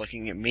Sam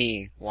looking at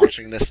me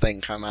watching this thing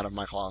come out of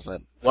my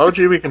closet. Why would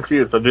you be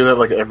confused? I do that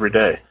like every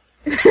day.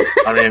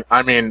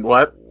 I mean,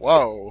 what?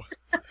 Whoa.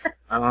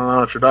 I don't know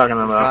what you're talking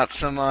about.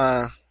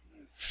 Got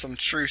some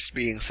truths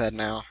being said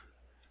now.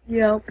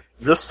 Yep.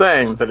 I'm just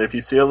saying that if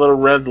you see a little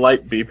red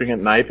light beeping at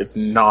night, it's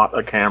not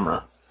a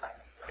camera.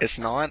 It's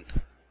not?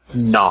 It's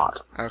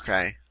not.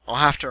 Okay. I'll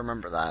have to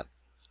remember that.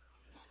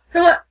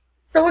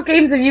 So what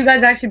games have you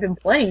guys actually been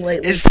playing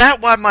lately? Is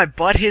that why my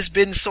butt has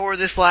been sore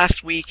this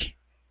last week?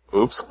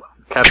 Oops.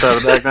 Cat's out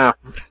of the bag now.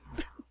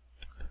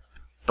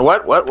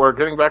 What? We're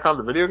getting back on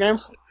the video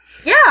games?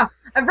 Yeah,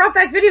 I brought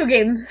back video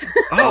games.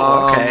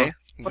 Oh, okay.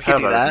 We what can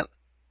have do I? that.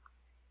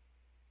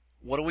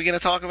 What are we going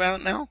to talk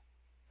about now?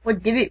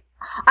 What did it?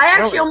 I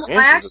games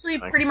actually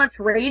is this pretty much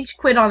rage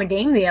quit on a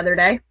game the other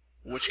day.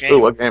 Which game? Ooh,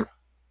 what game?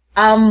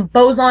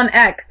 Bozon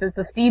X. It's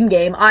a Steam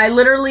game. I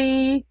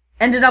literally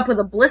ended up with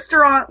a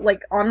blister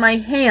on my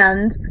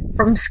hand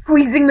from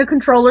squeezing the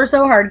controller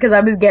so hard because I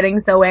was getting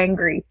so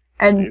angry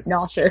and Jesus.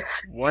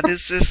 nauseous. What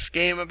is this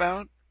game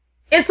about?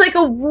 It's like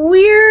a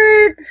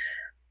weird,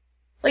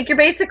 like you're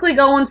basically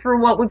going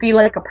through what would be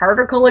like a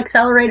particle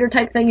accelerator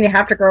type thing and you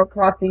have to go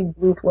across these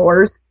blue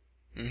floors.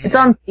 Mhm. It's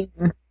on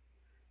Steam.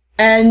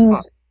 And,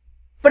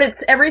 but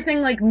it's everything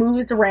like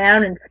moves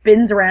around and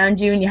spins around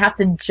you and you have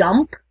to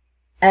jump.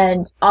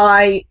 And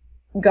I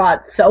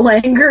got so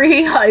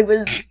angry.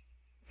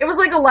 It was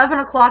like 11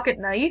 o'clock at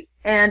night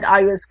and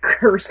I was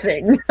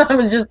cursing. I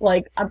was just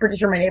like, I'm pretty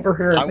sure my neighbor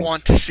heard I me.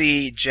 want to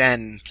see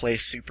Jen play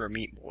Super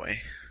Meat Boy.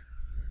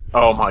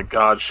 Oh my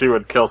god, she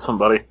would kill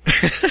somebody.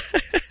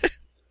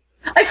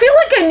 I feel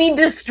like I need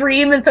to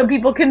stream and so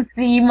people can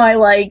see my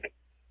like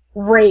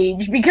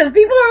rage because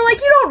people are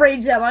like, you don't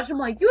rage that much. I'm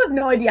like, you have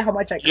no idea how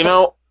much I curse. You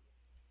know,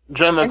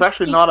 Jen, that's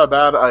actually not a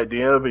bad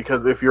idea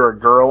because if you're a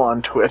girl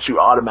on Twitch, you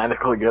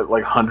automatically get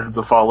like hundreds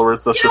of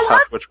followers. That's You know just how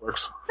what? Twitch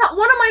works.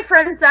 One of my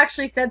friends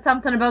actually said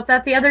something about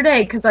that the other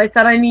day because I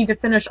said I need to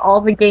finish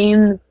all the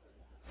games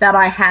that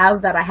I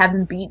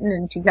haven't beaten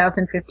in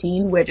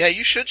 2015, which Yeah,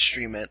 you should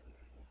stream it.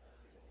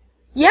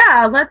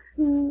 yeah,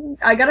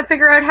 I gotta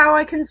figure out how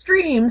I can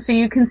stream so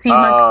you can see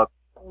my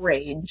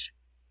rage.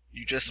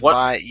 You just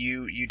What?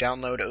 you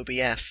download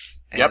OBS,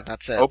 and Yep.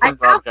 that's it. Open I have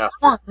broadcast.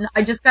 one,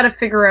 I just gotta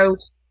figure out,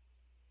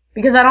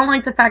 because I don't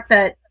like the fact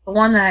that the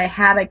one that I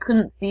had, I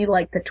couldn't see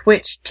like the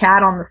Twitch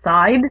chat on the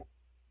side.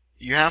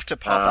 You have to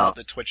pop Oh. out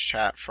the Twitch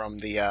chat from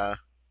the Yeah,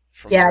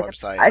 the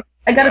website.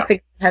 I gotta Yeah.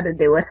 figure out how to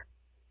do it.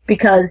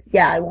 Because,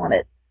 yeah, I want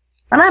it.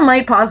 And I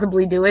might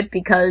possibly do it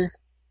because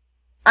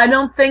I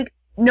don't think,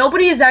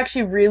 nobody has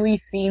actually really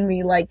seen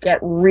me, like, get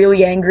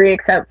really angry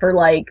except for,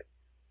 like,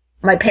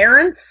 my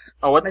parents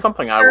Oh, it's My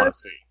something I sister- want to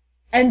see.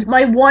 and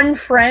my one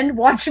friend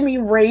watching me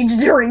rage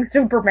during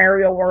Super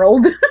Mario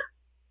World.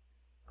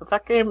 But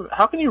that game,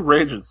 how can you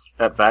rage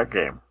at that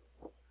game?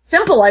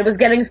 Simple, I was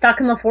getting stuck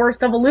in the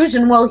Forest of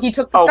Illusion while he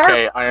took the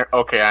star.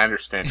 I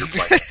understand your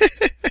plight.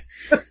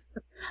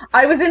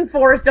 I was in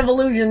Forest of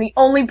Illusion, the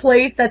only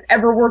place that's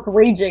ever worth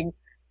raging.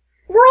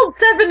 World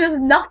 7 is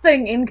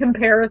nothing in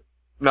comparison.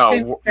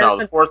 No,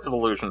 the Force of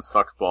Illusion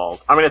sucks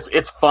balls. I mean,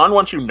 it's fun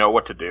once you know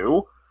what to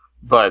do,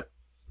 but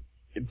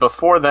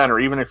before then, or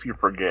even if you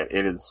forget,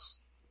 it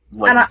is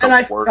like And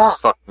I the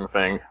worst forgot. fucking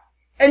thing.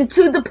 And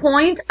to the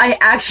point, I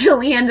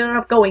actually ended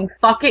up going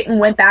fuck it and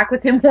went back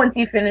with him once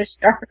he finished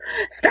Star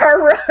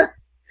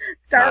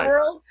Nice.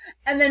 World.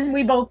 And then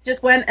we both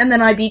just went and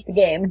then I beat the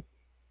game.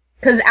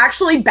 Cause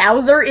actually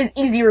Bowser is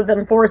easier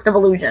than Forest of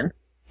Illusion.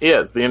 He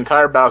is. The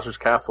entire Bowser's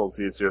Castle is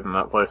easier than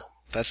that place.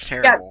 That's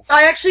Yeah, terrible.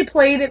 I actually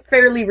played it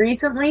fairly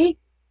recently.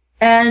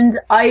 And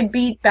I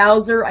beat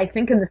Bowser, I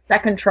think in the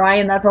second try,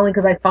 and that's only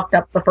cause I fucked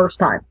up the first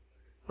time.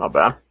 Not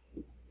bad.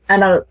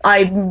 And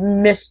I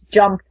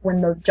misjumped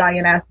when the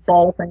giant ass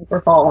ball things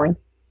were falling.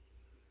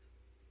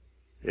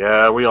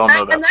 Yeah, we all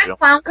know And that that feel.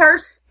 clown car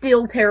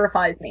still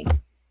terrifies me.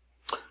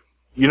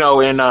 You know,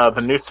 in the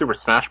new Super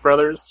Smash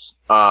Brothers,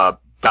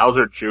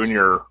 Bowser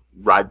Jr.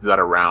 rides that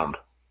around.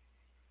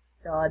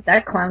 God,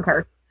 that clown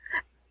car.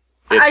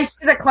 I It's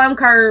say that clown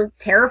car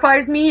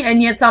terrifies me,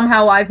 and yet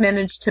somehow I've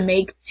managed to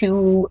make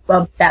two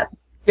of that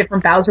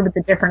different Bowser with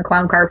the different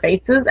clown car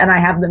faces, and I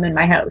have them in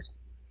my house.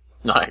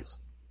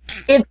 nice.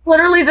 It's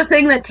literally the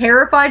thing that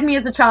terrified me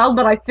as a child,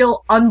 but I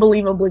still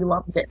unbelievably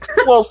loved it.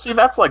 Well, see,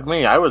 that's like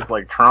me. I was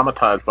like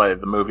traumatized by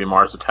the movie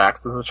Mars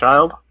Attacks as a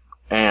child,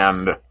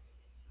 and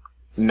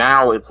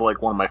now it's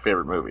like one of my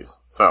favorite movies.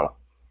 So,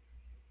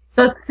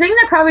 The thing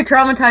that probably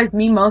traumatized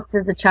me most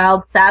as a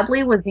child,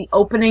 sadly, was the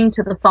opening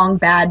to the song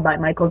Bad by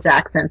Michael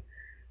Jackson.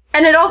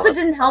 And it also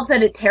didn't help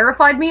that it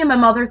terrified me, and my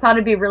mother thought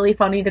it'd be really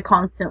funny to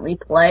constantly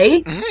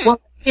play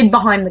while I hid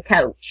behind the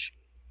couch.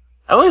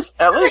 At least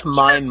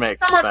mine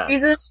makes sense.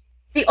 Reason,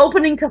 the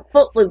opening to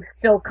Footloose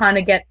still kind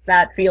of gets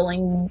that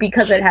feeling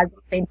because it has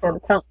the same sort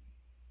of tone.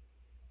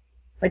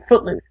 Like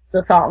Footloose,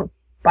 the song.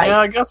 Yeah,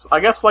 I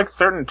guess like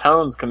certain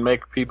tones can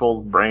make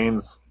people's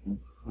brains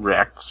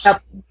react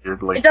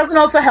weirdly. It doesn't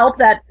also help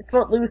that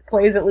Footloose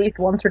plays at least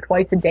once or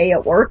twice a day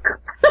at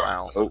work.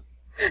 Wow. Oh.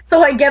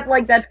 So I get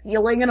like that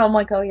feeling, and I'm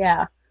like, oh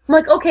yeah. I'm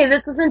like, okay,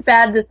 this isn't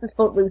bad. This is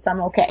Footloose.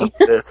 I'm okay.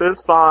 This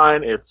is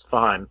fine. It's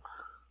fine.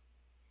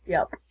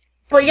 Yep.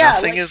 But yeah,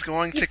 nothing is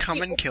going to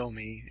come and kill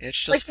me. It's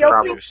just like the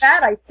opening to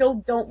that, I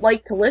still don't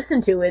like to listen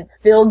to. It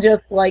still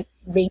just like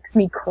makes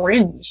me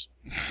cringe.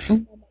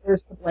 My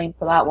mother's to blame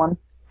for that one.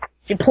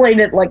 She played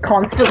it like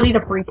constantly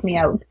to freak me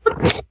out.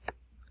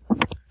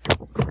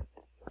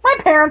 My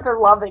parents are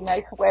loving, I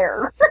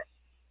swear.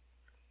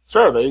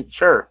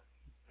 Sure.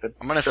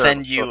 I'm gonna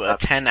send you a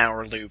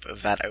 10-hour loop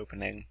of that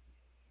opening.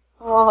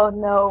 Oh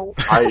no.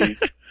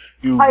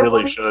 You I really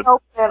won't should.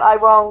 Open it. I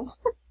won't.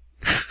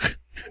 I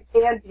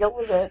can't deal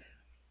with it.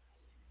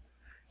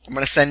 I'm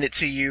gonna send it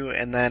to you,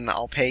 and then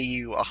I'll pay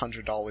you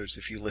 $100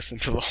 if you listen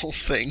to the whole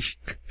thing.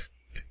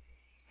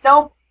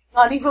 Nope.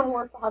 Not even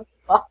worth $100.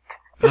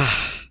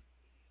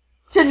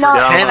 To not.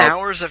 Yeah, 10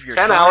 hours of your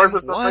 10 time? hours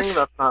of What? something?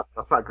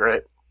 That's not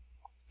great.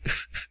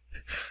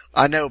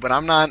 I know, but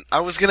I'm not.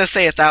 I was gonna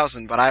say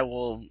 1,000, but I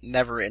will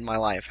never in my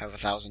life have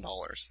 $1,000.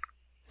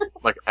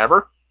 Like,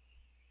 ever?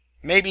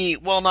 Maybe.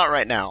 Well, not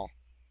right now.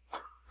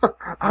 I'm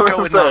I'll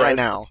go with not right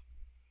now.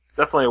 It's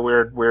definitely a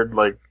weird,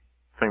 like,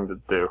 thing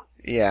to do.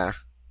 Yeah.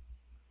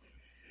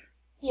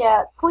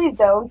 Yeah, please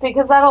don't,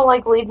 because that'll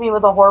like leave me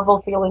with a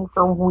horrible feeling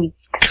for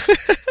weeks.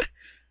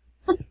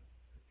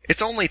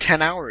 It's only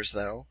 10 hours,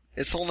 though.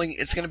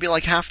 It's gonna be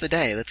like half the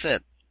day. That's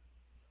it.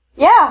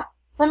 Yeah,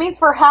 that means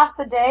for half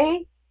the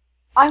day,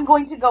 I'm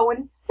going to go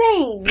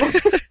insane.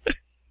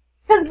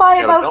 Because by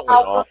Yeah, about don't we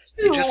hour all?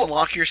 two, You just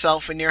lock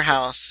yourself in your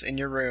house, in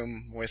your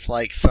room, with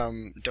like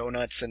some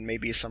donuts and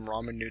maybe some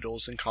ramen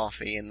noodles and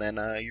coffee, and then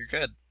you're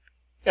good.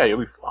 Yeah, you'll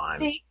be fine.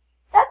 see,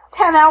 that's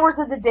 10 hours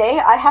of the day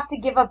I have to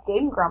give up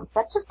Game Grumps.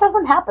 That just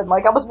doesn't happen.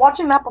 Like, I was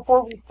watching that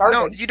before we started.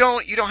 No, you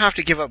don't have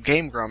to give up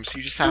Game Grumps.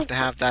 You just have to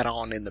have that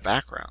on in the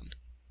background.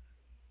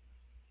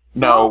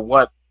 No,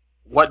 what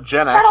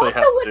Jen that actually also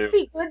has to wouldn't do.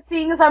 be good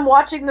seeing as I'm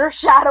watching their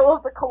Shadow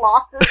of the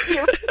Colossus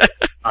series.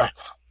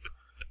 Nice.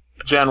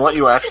 Jen, what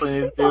you actually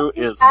need to do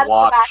is Add the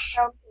watch.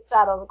 background to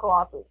Shadow of the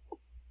Colossus.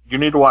 You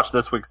need to watch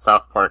this week's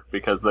South Park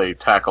because they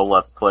tackle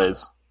Let's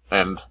Plays,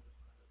 and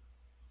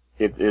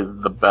it is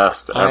the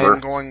best ever. I'm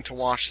going to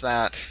watch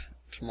that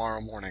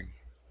tomorrow morning.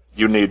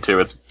 You need to.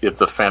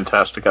 It's a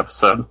fantastic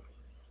episode.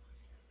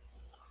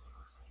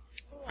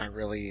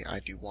 I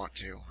do want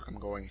to. I'm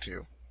going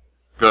to.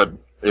 Good.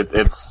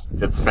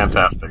 It's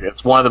fantastic.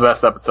 It's one of the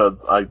best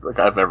episodes I've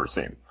ever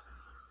seen.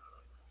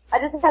 I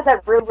just had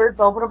that real weird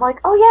moment. I'm like,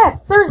 oh yeah,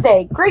 it's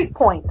Thursday. Grace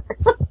Point.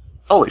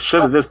 Holy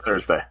shit! It is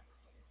Thursday.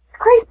 It's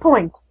Grace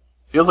Point.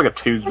 Feels like a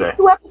Tuesday. Like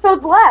 2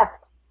 episodes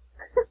left.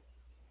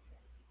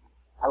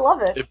 I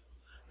love it.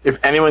 If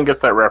anyone gets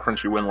that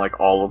reference, you win like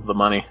all of the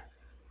money.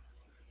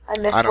 I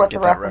missed I don't what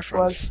get the that reference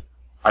reference. was.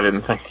 I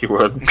didn't think you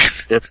would.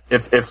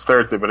 It's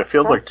Thursday, but it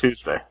feels like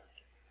Tuesday.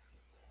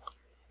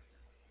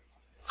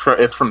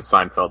 It's from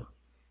Seinfeld.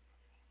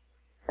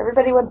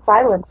 Everybody went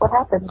silent. What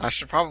happened? I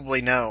should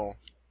probably know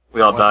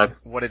We all died.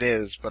 what it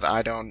is, but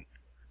I don't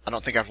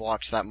think I've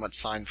watched that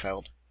much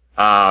Seinfeld.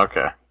 Ah,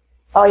 okay.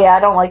 Oh yeah, I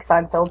don't like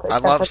Seinfeld. I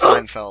except love for-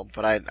 Seinfeld,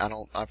 but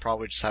I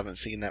probably just haven't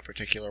seen that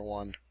particular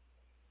one.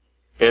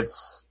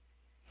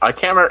 I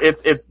can't remember.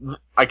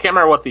 I can't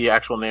remember what the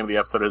actual name of the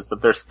episode is,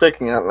 but they're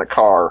sticking it in the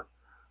car,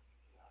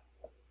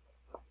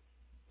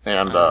 and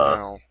I don't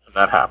know.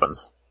 that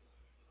happens.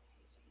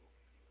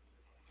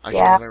 I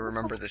Yeah. can only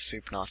remember the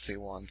Soup Nazi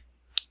one.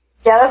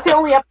 Yeah, that's the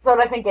only episode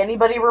I think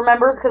anybody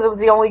remembers because it was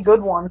the only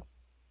good one.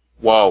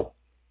 Whoa.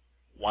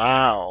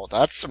 Wow,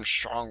 that's some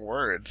strong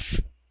words.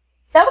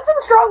 That was some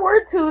strong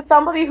words to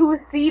somebody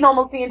who's seen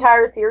almost the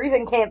entire series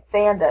and can't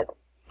stand it.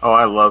 Oh,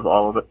 I love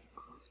all of it.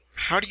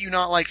 How do you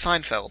not like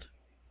Seinfeld?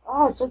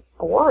 Oh, it's just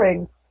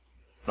boring.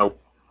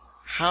 Nope.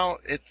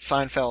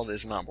 Seinfeld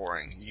is not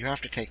boring. You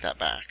have to take that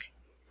back.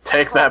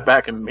 Take that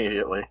back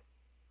immediately.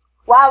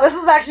 Wow, this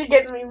is actually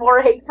getting me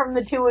more hate from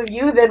the two of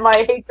you than my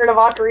hatred of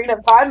Ocarina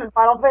of Time and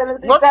Final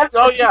Fantasy VII.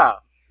 Oh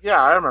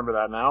yeah, I remember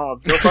that now.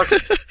 Go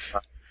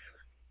fuck-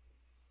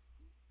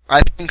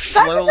 I think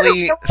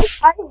slowly,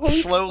 I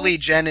hate slowly,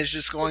 Jen is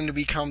just going to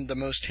become the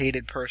most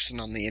hated person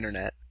on the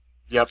internet.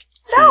 Yep.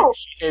 No.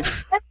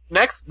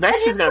 Next,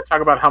 he's gonna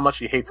talk about how much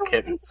he hates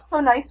kittens. So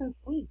nice and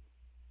sweet.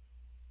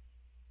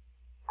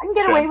 I can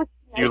get Jen, away with.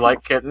 Do you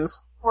like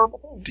kittens? horrible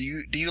things?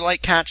 Do you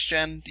like cats,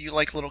 Jen? Do you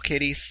like little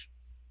kitties?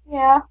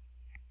 Yeah.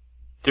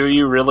 Do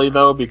you really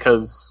though?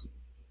 Because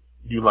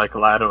you like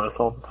lie to us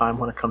all the time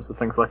when it comes to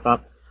things like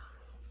that.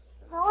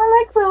 No,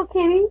 I like little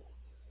kitties.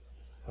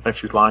 I think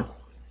she's lying.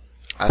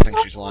 I think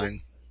she's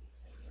lying.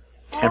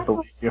 Can't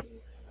believe you.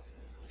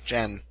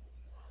 Jen,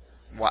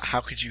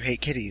 how could you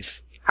hate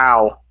kitties?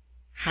 How?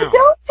 How? I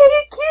don't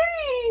take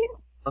kitties!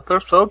 But they're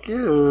so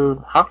cute.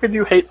 How could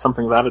you hate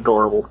something that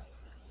adorable?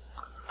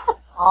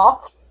 Aw.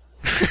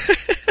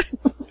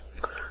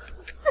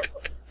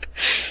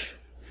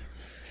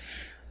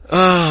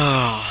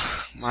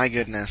 Oh, my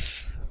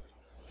goodness.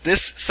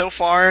 So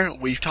far,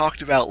 we've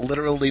talked about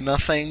literally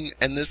nothing,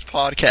 and this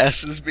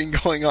podcast has been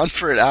going on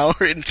for an hour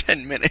and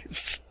 10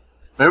 minutes.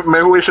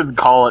 Maybe we should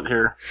call it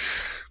here.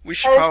 We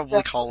should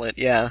probably call it,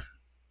 yeah.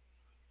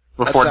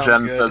 Before sounds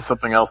Jen good. says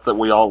something else that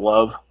we all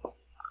love.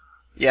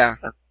 Yeah.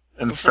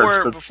 And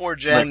starts to Before make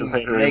Jen us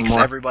hate her makes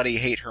anymore. everybody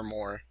hate her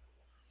more.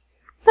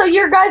 So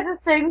your guys'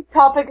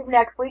 topic of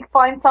next week,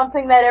 find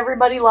something that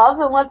everybody loves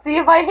and let's see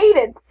if I hate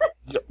it.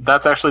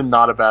 That's actually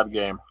not a bad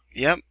game.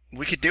 Yep,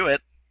 we could do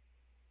it.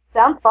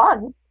 Sounds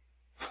fun.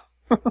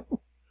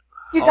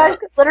 You guys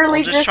could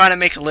literally We'll just try to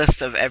make a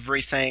list of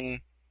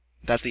everything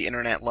that the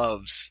internet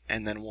loves,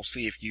 and then we'll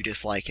see if you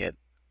dislike it.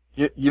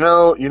 You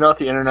know what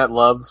the internet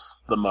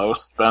loves the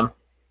most, Ben?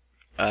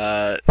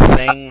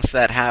 Things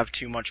that have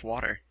too much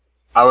water.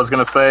 I was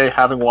gonna say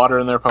having water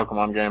in their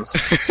Pokemon games.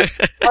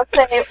 let's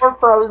say it were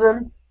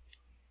Frozen.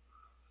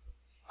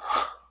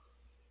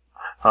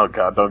 Oh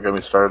god, don't get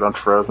me started on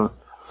Frozen.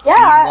 Yeah,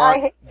 I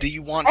hate Do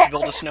you want to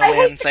build a I snowman,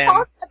 hate the Sam?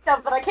 concept of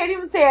it, but I can't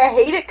even say I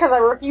hate it because I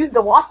refuse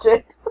to watch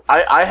it.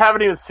 I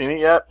haven't even seen it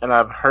yet, and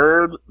I've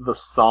heard the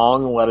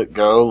song Let It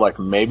Go, like,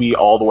 maybe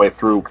all the way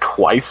through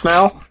twice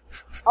now.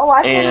 Oh,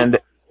 I And,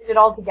 did it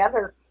all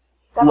together.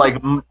 That's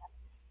like,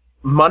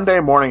 Monday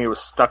morning it was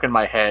stuck in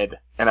my head,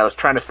 and I was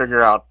trying to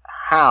figure out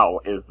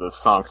how is this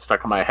song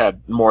stuck in my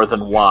head more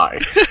than why.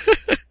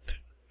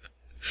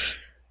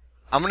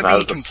 I'm gonna I be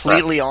was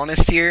completely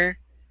honest here.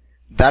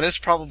 That is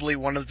probably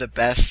one of the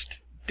best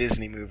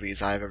Disney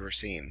movies I've ever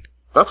seen.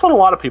 That's what a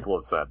lot of people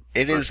have said.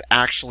 It is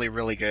actually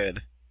really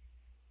good.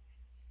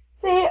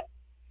 See,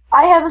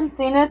 I haven't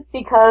seen it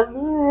because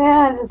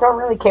I just don't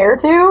really care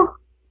to.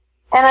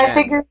 And I Jen,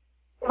 figured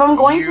if I'm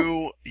going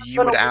to...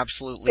 You would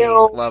absolutely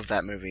still- love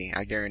that movie,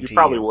 I guarantee You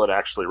probably would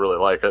actually really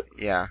like it.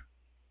 Yeah.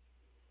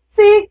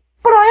 See,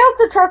 but I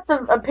also trust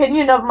the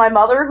opinion of my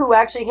mother who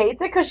actually hates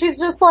it because she's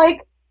just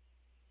like,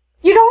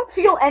 you don't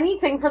feel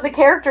anything for the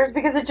characters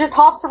because it just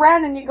hops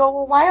around and you go,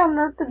 well, why on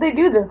earth did they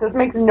do this? This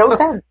makes no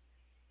sense.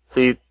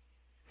 See,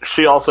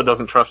 she also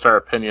doesn't trust our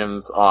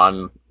opinions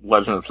on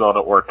Legend of Zelda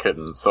or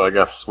Kittens, so I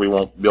guess we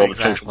won't be able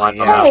to change Exactly, mine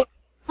on yeah. that. Hey,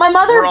 my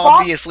mother We're bought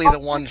obviously the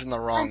ones in the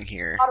wrong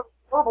here. thought it was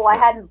horrible. I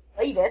hadn't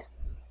played it.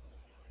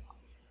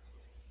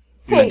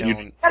 You Hey, don't.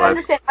 you gotta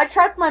understand, I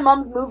trust my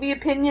mom's movie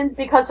opinions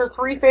because her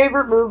 3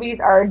 favorite movies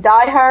are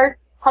Die Hard,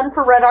 Hunt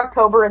for Red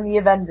October, and The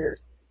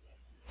Avengers.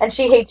 And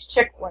she hates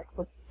chick flicks.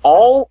 Which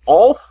All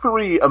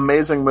 3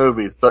 amazing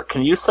movies, but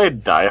can you say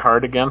Die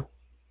Hard again?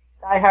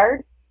 Die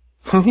Hard?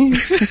 Die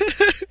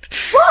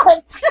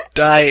What?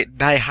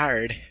 Die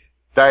Hard.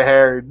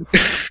 Hard.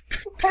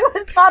 It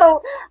was not a...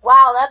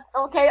 Wow, that's...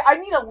 Okay, I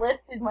need a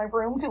list in my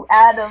room to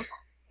add of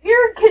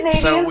weird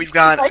Canadian... So we've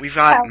got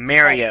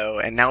Mario,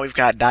 and now we've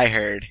got Die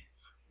Hard.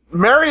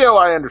 Mario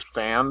I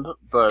understand,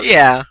 but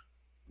Yeah.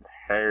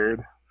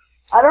 Hard.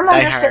 I don't Die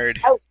understand.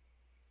 Hard.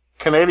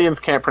 Canadians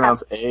can't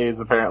pronounce A's,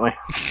 apparently.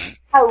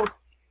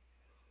 House.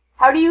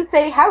 How do you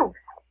say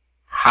house?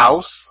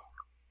 House?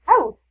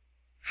 House.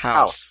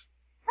 House.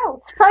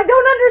 House. I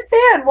don't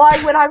understand why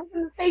when I was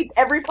in the States,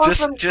 every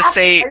person... Just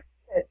say...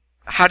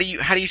 How do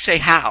you say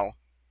how?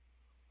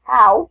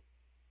 How?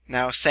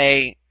 Now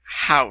say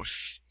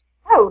house.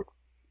 House.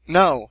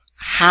 No.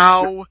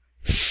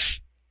 House.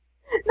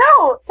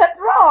 No, that's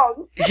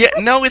wrong. Yeah,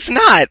 no, it's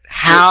not.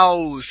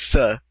 House.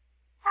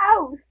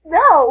 House.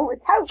 No,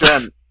 it's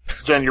house.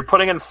 Jen, you're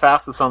putting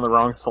emphasis on the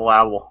wrong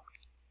syllable.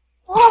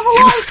 Well, I'm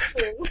allowed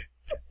to.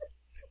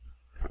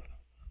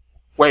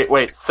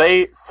 Wait,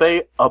 say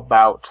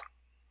about.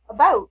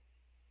 About.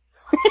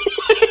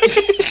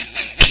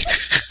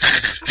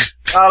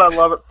 God, I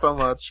love it so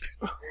much.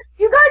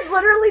 You guys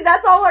literally,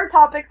 that's all our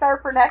topics are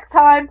for next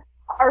time.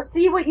 Or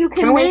see what you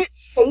can make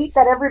hate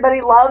that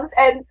everybody loves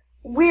and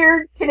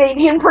weird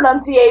Canadian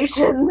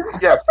pronunciations.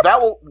 Yes, that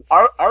will.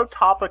 Our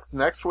topics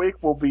next week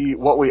will be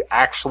what we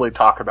actually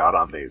talk about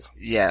on these.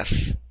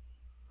 Yes.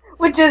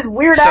 Which is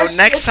weird So ass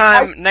next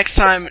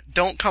shit. time,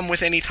 don't come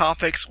with any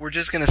topics. We're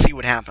just gonna see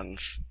what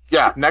happens.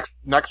 Yeah, next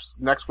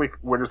week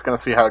we're just gonna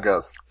see how it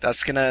goes.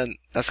 That's gonna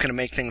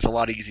make things a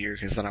lot easier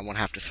because then I won't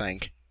have to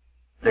think.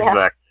 Yeah.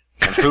 Exactly.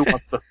 And who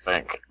wants to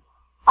think?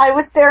 I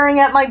was staring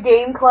at my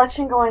game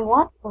collection going,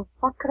 what the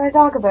fuck could I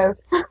talk about?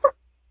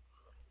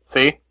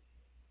 See?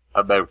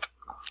 About.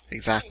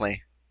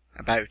 Exactly.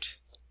 About.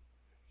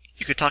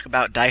 You could talk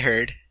about Die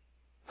Hard.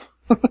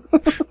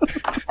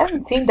 I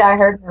haven't seen Die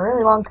Hard in a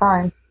really long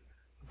time.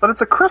 But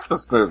it's a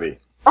Christmas movie.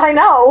 I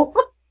know.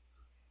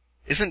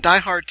 Isn't Die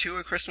Hard 2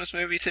 a Christmas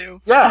movie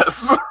too?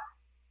 Yes!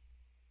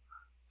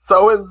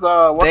 So is,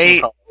 what's They-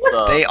 it called?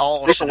 They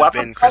all Lethal should have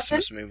Weapon? been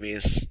Christmas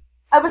movies.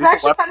 I was Lethal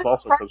actually kind Weapon's of also a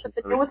surprised Christmas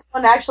that the movie. newest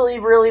one actually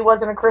really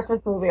wasn't a Christmas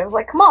movie. I was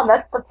like, come on,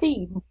 that's the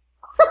theme.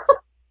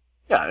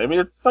 Yeah, I mean,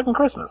 it's fucking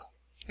Christmas.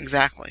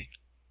 Exactly.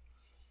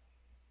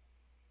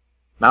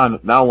 Now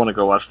I want to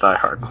go watch Die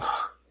Hard.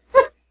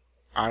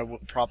 I will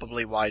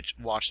probably watch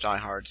Die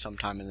Hard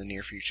sometime in the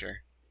near future.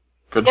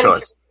 Good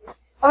choice.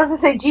 I was gonna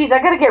say, geez, I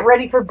gotta get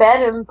ready for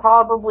bed and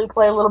probably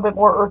play a little bit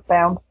more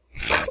Earthbound.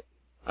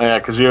 Yeah,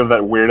 because you have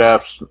that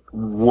weird-ass,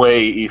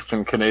 way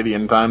Eastern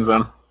Canadian time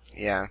zone.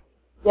 Yeah.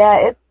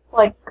 Yeah, it's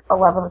like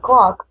 11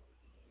 o'clock.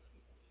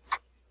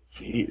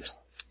 Jeez.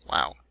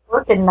 Wow.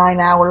 Working 9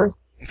 hours.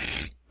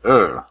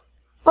 Ugh.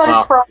 But Wow.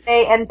 it's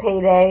Friday and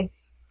payday.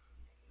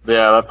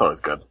 Yeah, that's always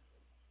good.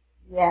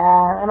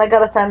 Yeah, and I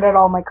gotta send out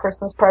all my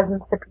Christmas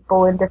presents to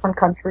people in different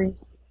countries.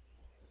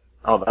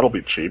 Oh, that'll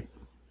be cheap.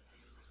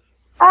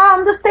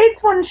 The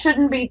States one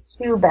shouldn't be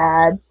too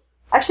bad.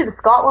 Actually, the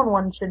Scotland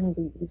one shouldn't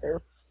be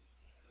either.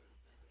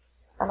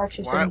 That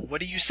actually Why, shouldn't.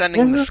 what are you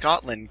sending to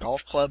Scotland?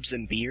 Golf clubs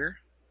and beer?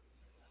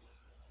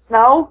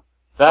 No?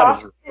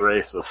 That is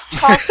racist.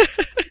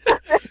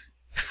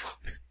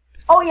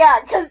 Oh yeah,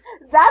 because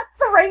that's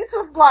the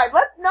racist line.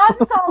 Let's not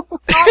tell the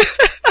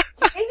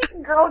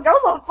Canadian girl, go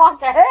the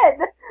fuck ahead.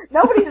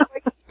 Nobody's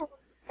racist in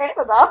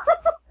Canada.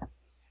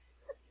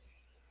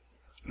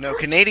 No,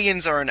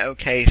 Canadians are an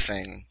okay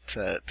thing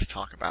to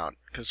talk about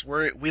because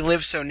we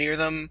live so near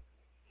them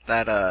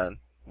that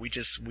we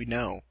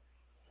know.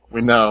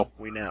 We know.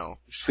 We know.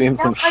 We've seen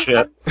some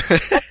shit. I'm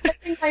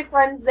sending my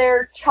friends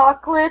their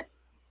chocolate.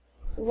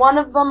 One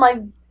of them,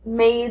 I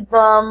made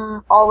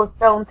them all the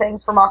stone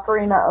things from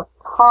Ocarina of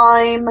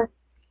Time,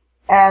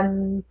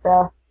 and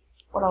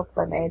what else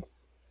have I made?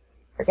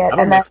 Forget. I don't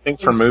And make then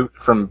things from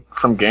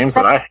games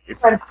that I hate.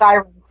 and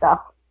Skyrim stuff.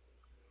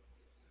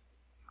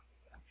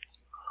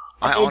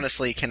 I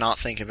honestly cannot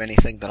think of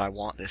anything that I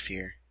want this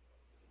year.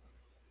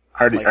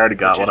 I already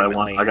got what I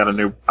want.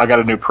 legitimately. I got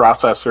a new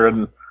processor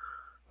and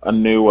a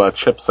new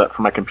chipset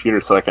for my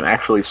computer, so I can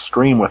actually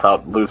stream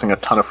without losing a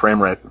ton of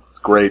frame rate. It's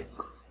great.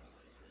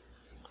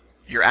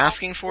 You're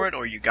asking for it,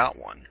 or you got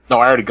one? No,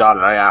 I already got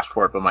it. I asked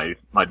for it, but my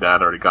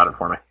dad already got it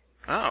for me.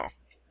 Oh.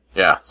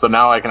 Yeah, so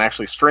now I can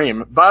actually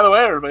stream. By the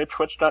way, everybody,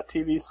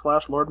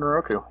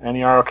 twitch.tv/LordNaroku.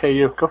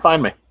 N-E-R-O-K-U. Go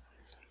find me.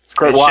 It's a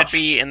great It watch. should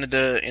be in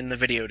the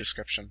video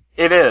description.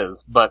 It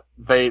is, but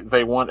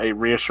they want a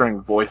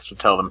reassuring voice to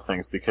tell them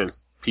things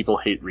because people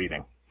hate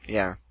reading.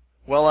 Yeah.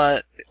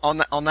 Well,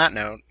 on that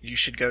note, you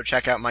should go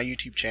check out my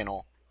YouTube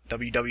channel,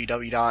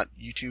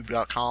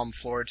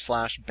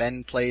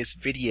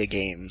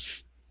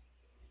 www.youtube.com/BenPlaysVideoGames.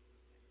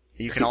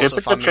 You can It's also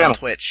a find good me on channel.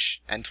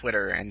 Twitch and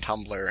Twitter and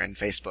Tumblr and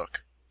Facebook.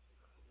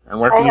 And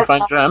where can you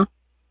find Jen?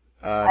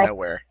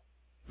 Nowhere.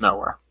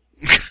 Nowhere.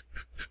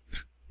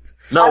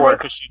 Nowhere,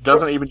 because she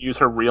doesn't even use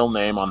her real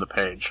name on the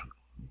page.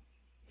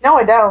 No,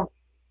 I don't.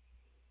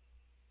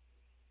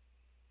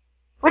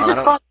 Which I is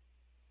don't- fun.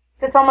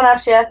 Because someone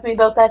actually asked me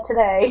about that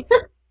today.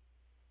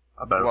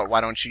 About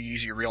Why don't you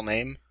use your real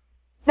name?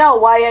 No,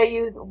 why I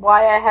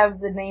have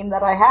the name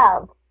that I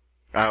have.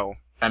 Oh.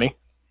 Penny?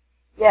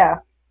 Yeah.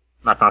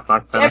 Knock, knock,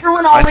 knock, Penny.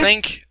 Everyone I always...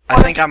 think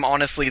I'm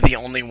honestly the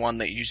only one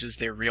that uses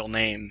their real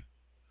name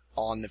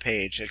on the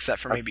page,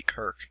 except for maybe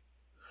Kirk.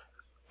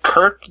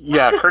 Kirk?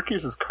 Yeah, Kirk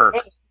uses Kirk.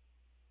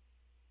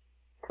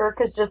 Kirk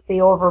is just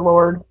the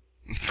overlord.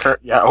 Kirk,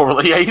 yeah,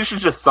 overly. Yeah, you should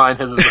just sign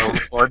his as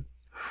overlord.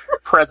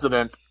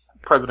 President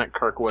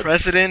Kirkwood.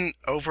 President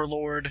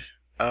Overlord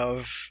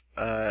of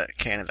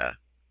Canada.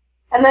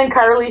 And then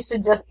Carly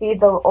should just be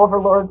the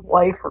overlord's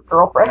wife or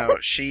girlfriend. No,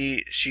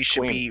 she should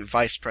Queen. be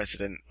Vice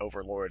President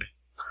Overlord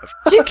of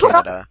She's been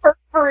on Canada.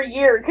 for a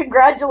year.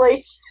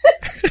 Congratulations.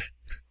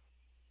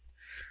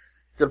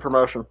 Good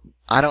promotion.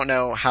 I don't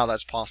know how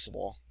that's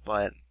possible,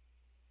 but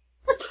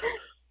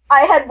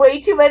I had way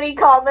too many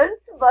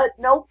comments, but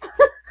nope.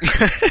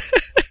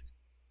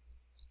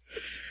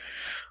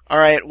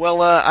 alright,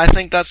 well, I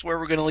think that's where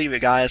we're gonna leave it,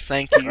 guys.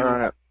 Thank you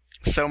Alright.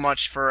 so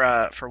much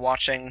for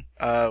watching.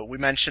 We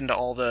mentioned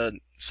all the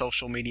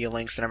social media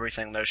links and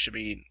everything. Those should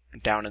be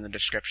down in the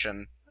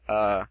description.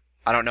 I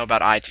don't know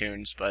about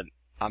iTunes, but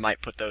I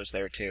might put those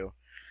there too.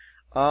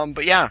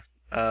 But yeah,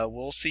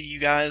 we'll see you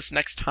guys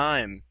next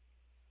time.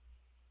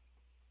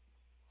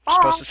 We're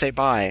supposed to say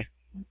bye.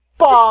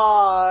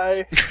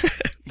 Bye!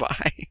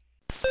 Bye.